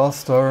is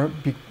faster.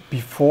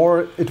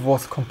 Before it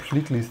was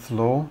completely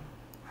slow.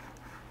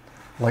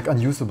 Like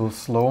unusable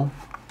slow.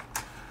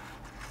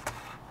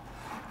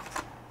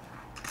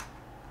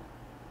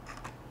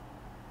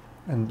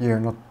 And yeah,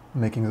 not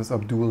making this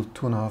up dual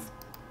 2.5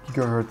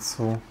 gigahertz,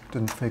 so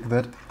didn't fake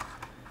that.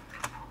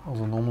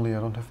 Also normally I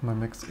don't have my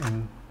Macs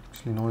in,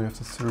 actually no, you have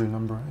the serial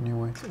number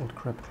anyway, it's old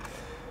crap.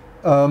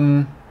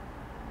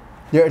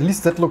 Yeah, at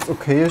least that looks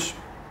okay-ish.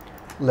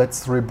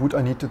 Let's reboot.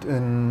 I need it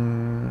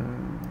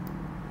in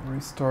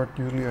restart.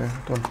 Usually I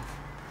don't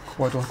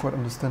quite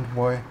understand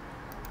why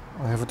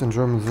I have it in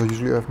German, so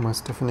usually I have my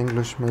stuff in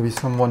English. Maybe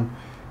someone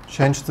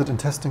changed it in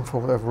testing for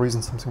whatever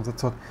reason, something of that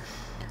sort.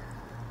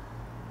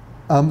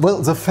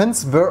 Well, the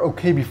fans were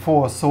okay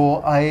before,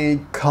 so I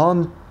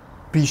can't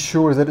be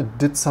sure that it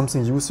did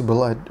something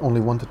usable. I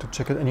only wanted to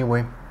check it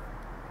anyway.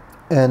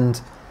 And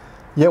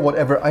yeah,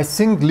 whatever. I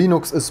think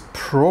Linux is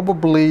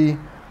probably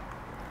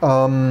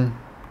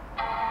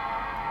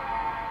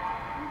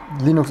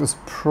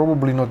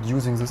not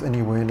using this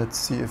anyway. Let's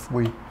see if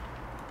we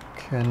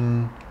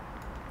can.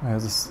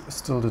 This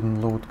still didn't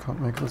load. Can't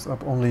make this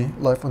up. Only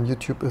live on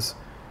YouTube is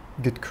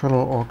git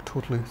kernel org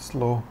totally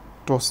slow.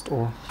 DOST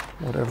or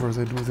whatever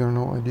they do there,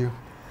 no idea.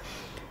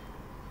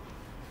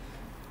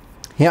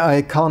 Yeah,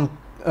 I can't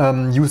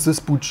use this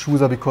boot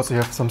chooser because I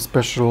have some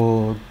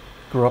special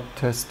grub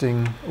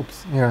testing.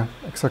 Oops, yeah,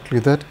 exactly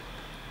that.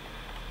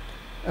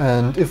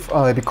 And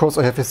because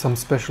I have some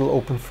special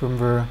open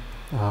firmware,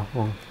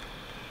 wrong,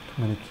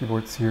 too many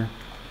keyboards here.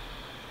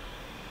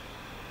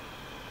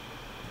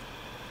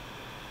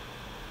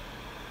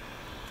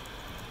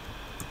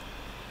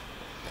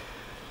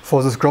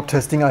 For this grub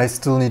testing, I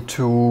still need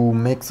to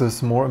make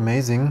this more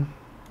amazing,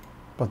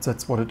 but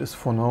that's what it is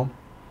for now.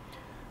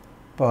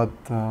 but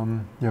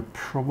yeah,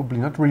 probably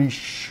not really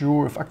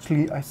sure if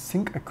actually, I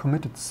think I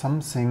committed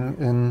something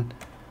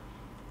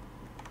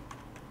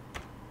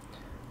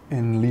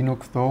in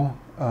Linux though,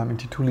 in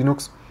T2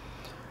 Linux.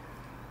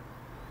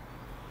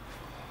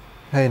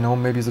 Hey, now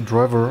maybe the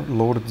driver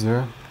loaded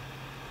there.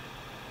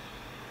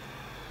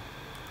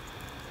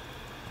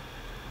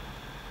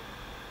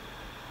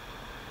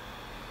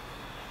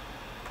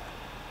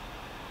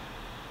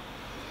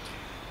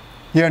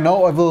 Yeah,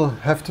 now I will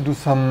have to do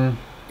some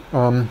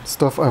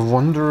stuff. I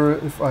wonder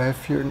if I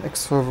have here an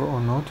X server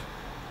or not.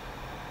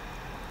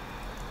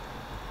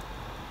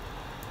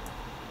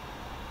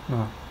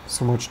 No,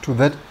 so much to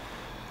that.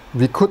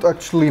 We could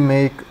actually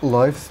make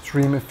live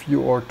stream if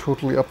you are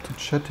totally up to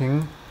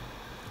chatting.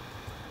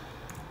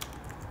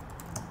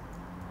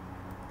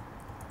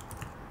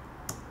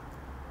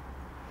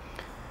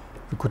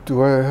 We could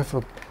do, I have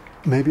a,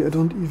 maybe I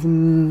don't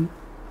even,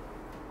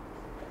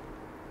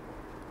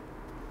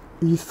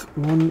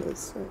 ETH1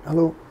 is,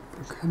 hello,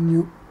 can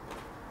you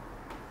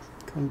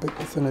come back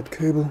Ethernet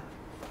cable?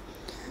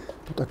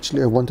 But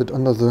actually I want it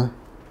under the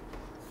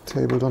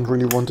table, don't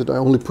really want it. I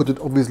only put it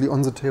obviously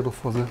on the table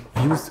for the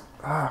views.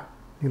 Ah,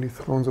 nearly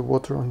thrown the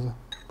water on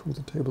from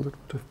the table, that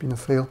would have been a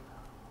fail.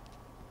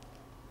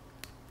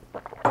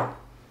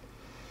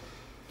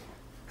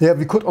 Yeah,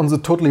 we could on the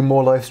totally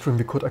more live stream,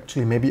 we could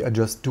actually, maybe I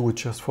just do it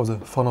just for the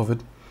fun of it.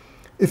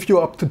 If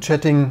you're up to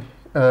chatting,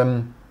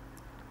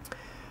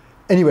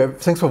 anyway,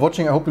 thanks for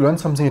watching. I hope you learned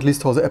something, at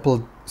least how the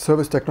Apple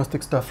Service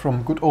Diagnostics stuff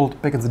from good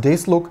old back in the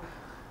days look,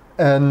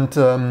 and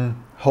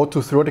how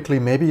to theoretically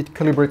maybe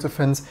calibrate the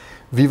fence.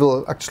 We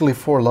will actually,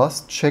 for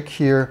last check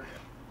here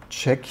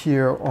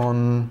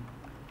on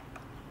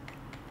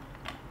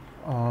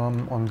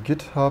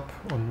GitHub,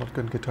 or not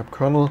GitHub,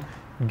 kernel,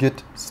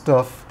 git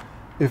stuff.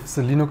 If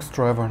the Linux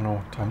driver,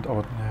 no, timed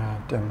out, yeah,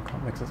 damn,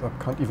 can't make this up,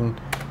 can't even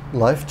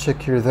live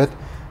check here that,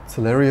 it's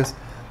hilarious.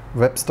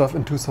 Web stuff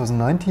in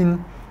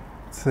 2019,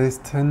 it says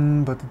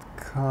 10, but it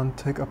can't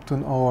take up to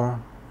an hour.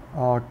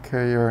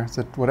 Okay, or is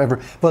that whatever.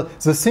 Well,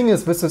 the thing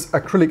is, with this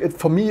acrylic,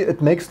 for me,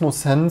 it makes no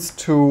sense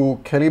to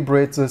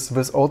calibrate this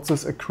without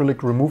this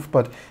acrylic removed,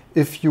 but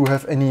if you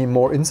have any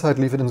more insight,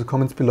 leave it in the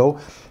comments below,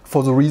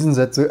 for the reason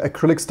that the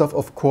acrylic stuff,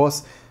 of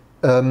course,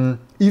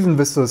 even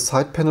with the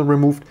side panel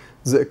removed,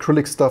 the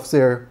acrylic stuff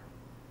there,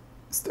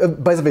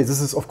 by the way, this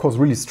is of course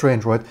really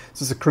strange, right?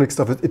 This acrylic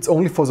stuff, it's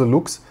only for the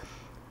looks,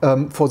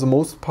 for the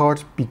most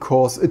part,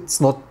 because it's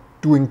not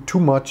doing too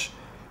much.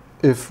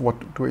 If,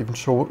 what do I even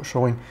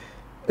showing?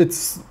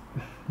 It's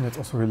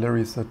also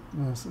hilarious that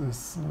this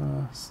is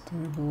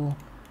stable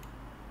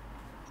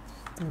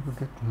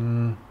get,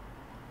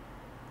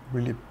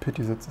 really a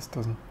pity that this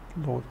doesn't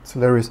load. It's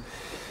hilarious.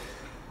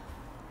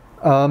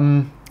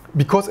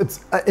 Because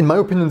it's, in my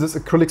opinion, this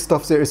acrylic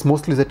stuff there is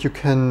mostly that you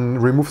can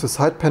remove the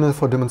side panel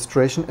for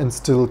demonstration and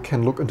still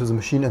can look into the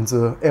machine, and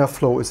the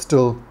airflow is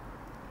still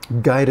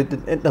guided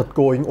and not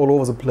going all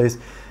over the place.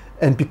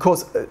 And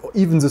because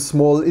even the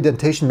small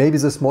indentation, maybe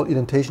the small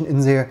indentation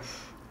in there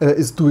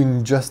is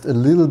doing just a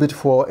little bit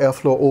for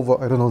airflow over,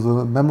 I don't know,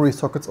 the memory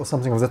sockets or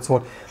something of that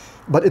sort.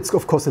 But it's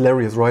of course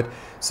hilarious, right?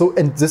 So,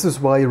 and this is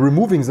why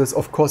removing this,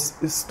 of course,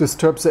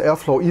 disturbs the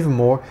airflow even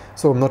more.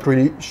 So I'm not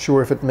really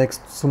sure if it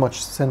makes so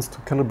much sense to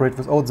calibrate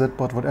without that,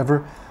 but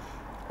whatever.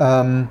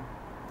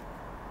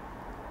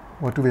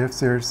 What do we have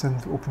there?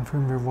 Since open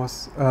firmware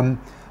was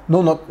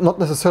no, not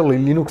necessarily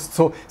Linux.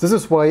 So this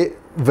is why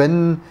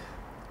when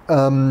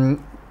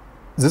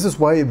this is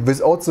why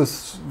without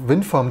this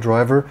wind farm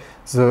driver,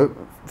 the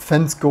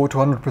fans go to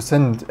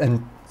 100%,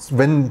 and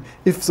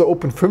if the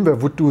open firmware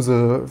would do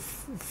the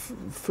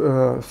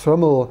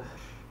thermal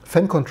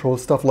fan control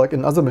stuff like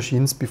in other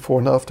machines before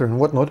and after and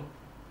whatnot,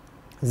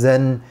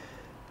 then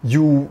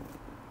you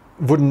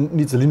wouldn't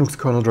need the Linux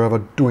kernel driver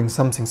doing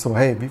something. So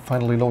hey, we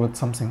finally loaded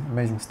something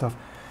amazing stuff.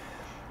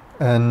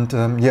 And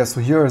yeah, so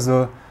here are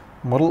the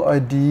model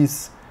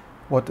IDs.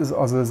 What is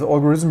the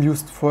algorithm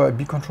used for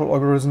IB control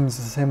algorithm is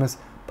the same as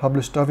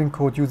published Darwin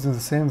code using the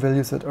same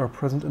values that are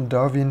present in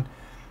Darwin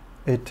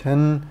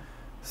A10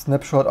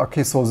 snapshot.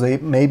 Okay, so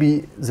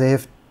maybe they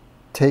have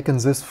taken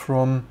this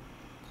from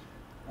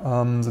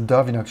the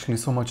Darwin actually,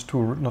 so much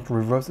to not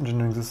reverse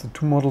engineering this. The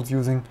two models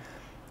using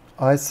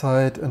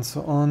eyesight and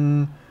so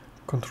on,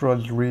 control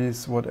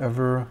degrees,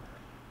 whatever.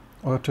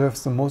 Or to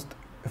have the most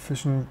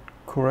efficient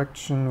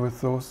correction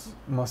with those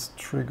must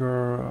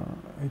trigger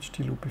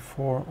HT loop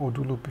before, or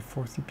do loop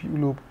before CPU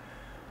loop.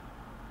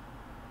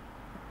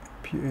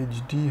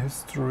 PhD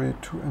history,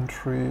 2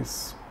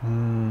 entries.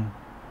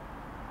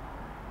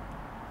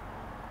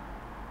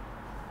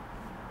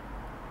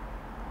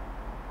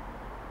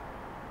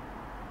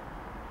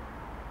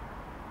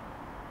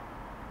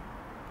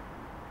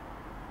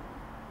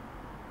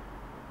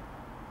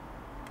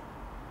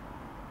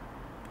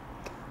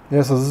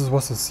 Yeah, so this is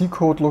what the C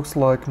code looks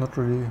like. Not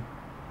really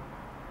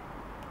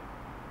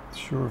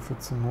sure if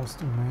it's the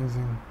most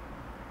amazing.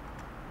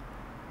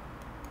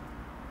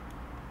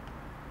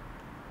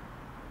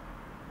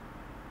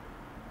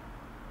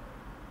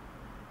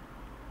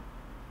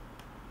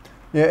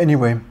 Yeah,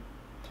 anyway,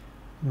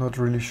 Not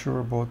really sure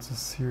about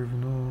this here.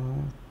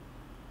 No,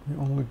 we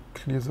only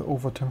clear the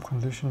overtemp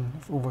condition.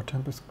 If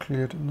overtemp is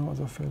cleared, no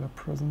other failure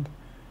present.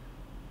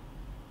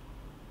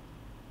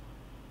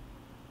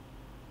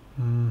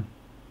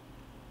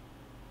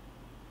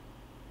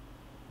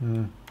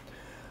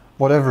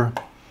 Whatever.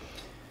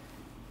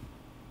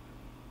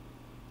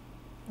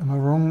 Am I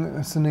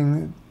wrong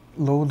sending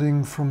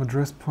loading from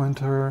address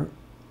pointer?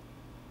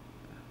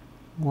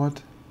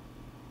 What?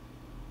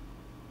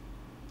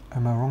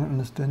 Am I wrong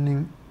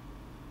understanding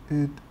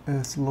it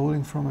as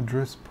loading from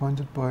address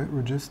pointed by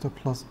register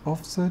plus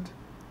offset?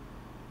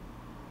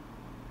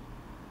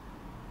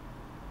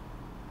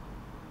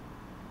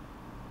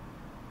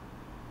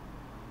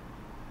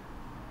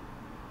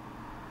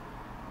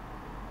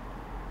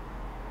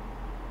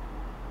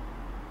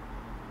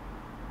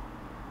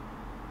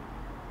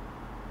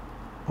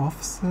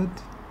 Offset?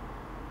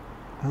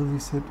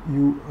 LV said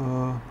you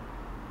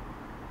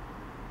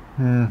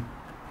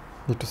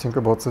need to think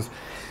about this.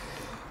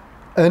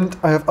 And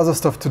I have other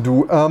stuff to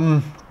do.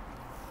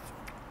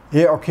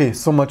 Yeah, okay,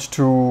 so much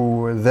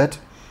to that.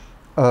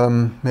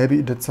 Maybe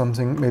it did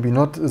something, maybe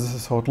not. This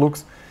is how it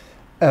looks.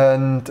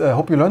 And I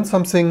hope you learned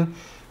something.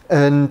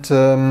 And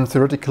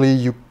theoretically,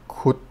 you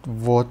could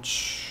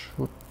watch,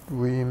 should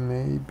we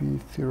maybe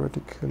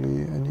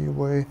theoretically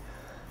anyway.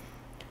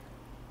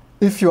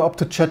 If you're up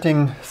to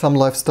chatting some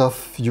live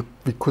stuff,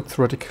 we could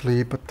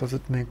theoretically, but does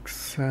it make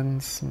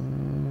sense?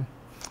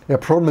 Yeah,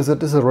 problem is that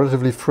this is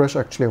relatively fresh.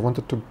 Actually, I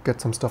wanted to get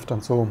some stuff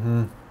done, so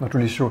not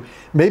really sure.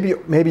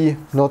 Maybe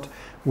not.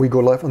 We go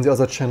live on the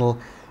other channel.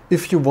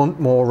 If you want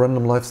more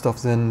random live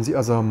stuff, then the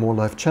other more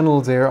live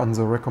channel there on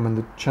the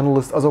recommended channel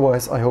list.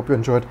 Otherwise, I hope you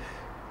enjoyed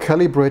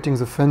calibrating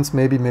the fence.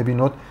 Maybe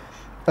not.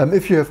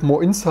 If you have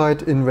more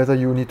insight in whether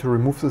you need to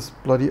remove this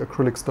bloody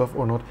acrylic stuff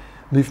or not,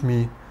 leave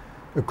me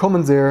a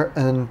comment there.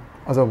 And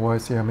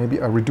otherwise, yeah, maybe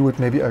I redo it,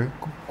 maybe I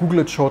Google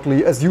it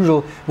shortly. As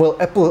usual, well,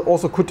 Apple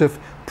also could have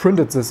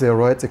printed this there,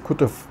 right? They could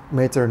have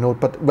made their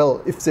note, but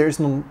well, if there is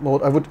no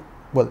note, I would,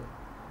 well,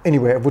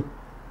 anyway, I would,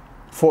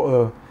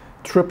 for a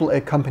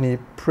AAA company,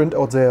 print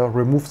out there,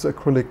 remove the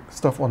acrylic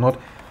stuff or not.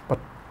 But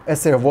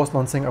as there was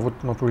nothing, I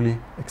would not really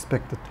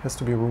expect it has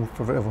to be removed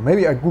forever.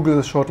 Maybe I Google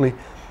this shortly,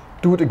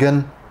 do it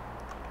again.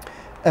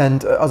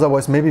 And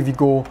otherwise, maybe we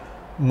go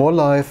more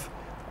live.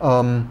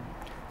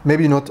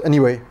 Maybe not.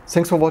 Anyway,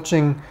 thanks for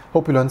watching.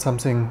 Hope you learned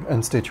something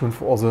and stay tuned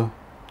for all the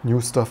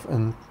new stuff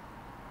and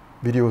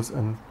videos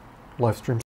and live streams.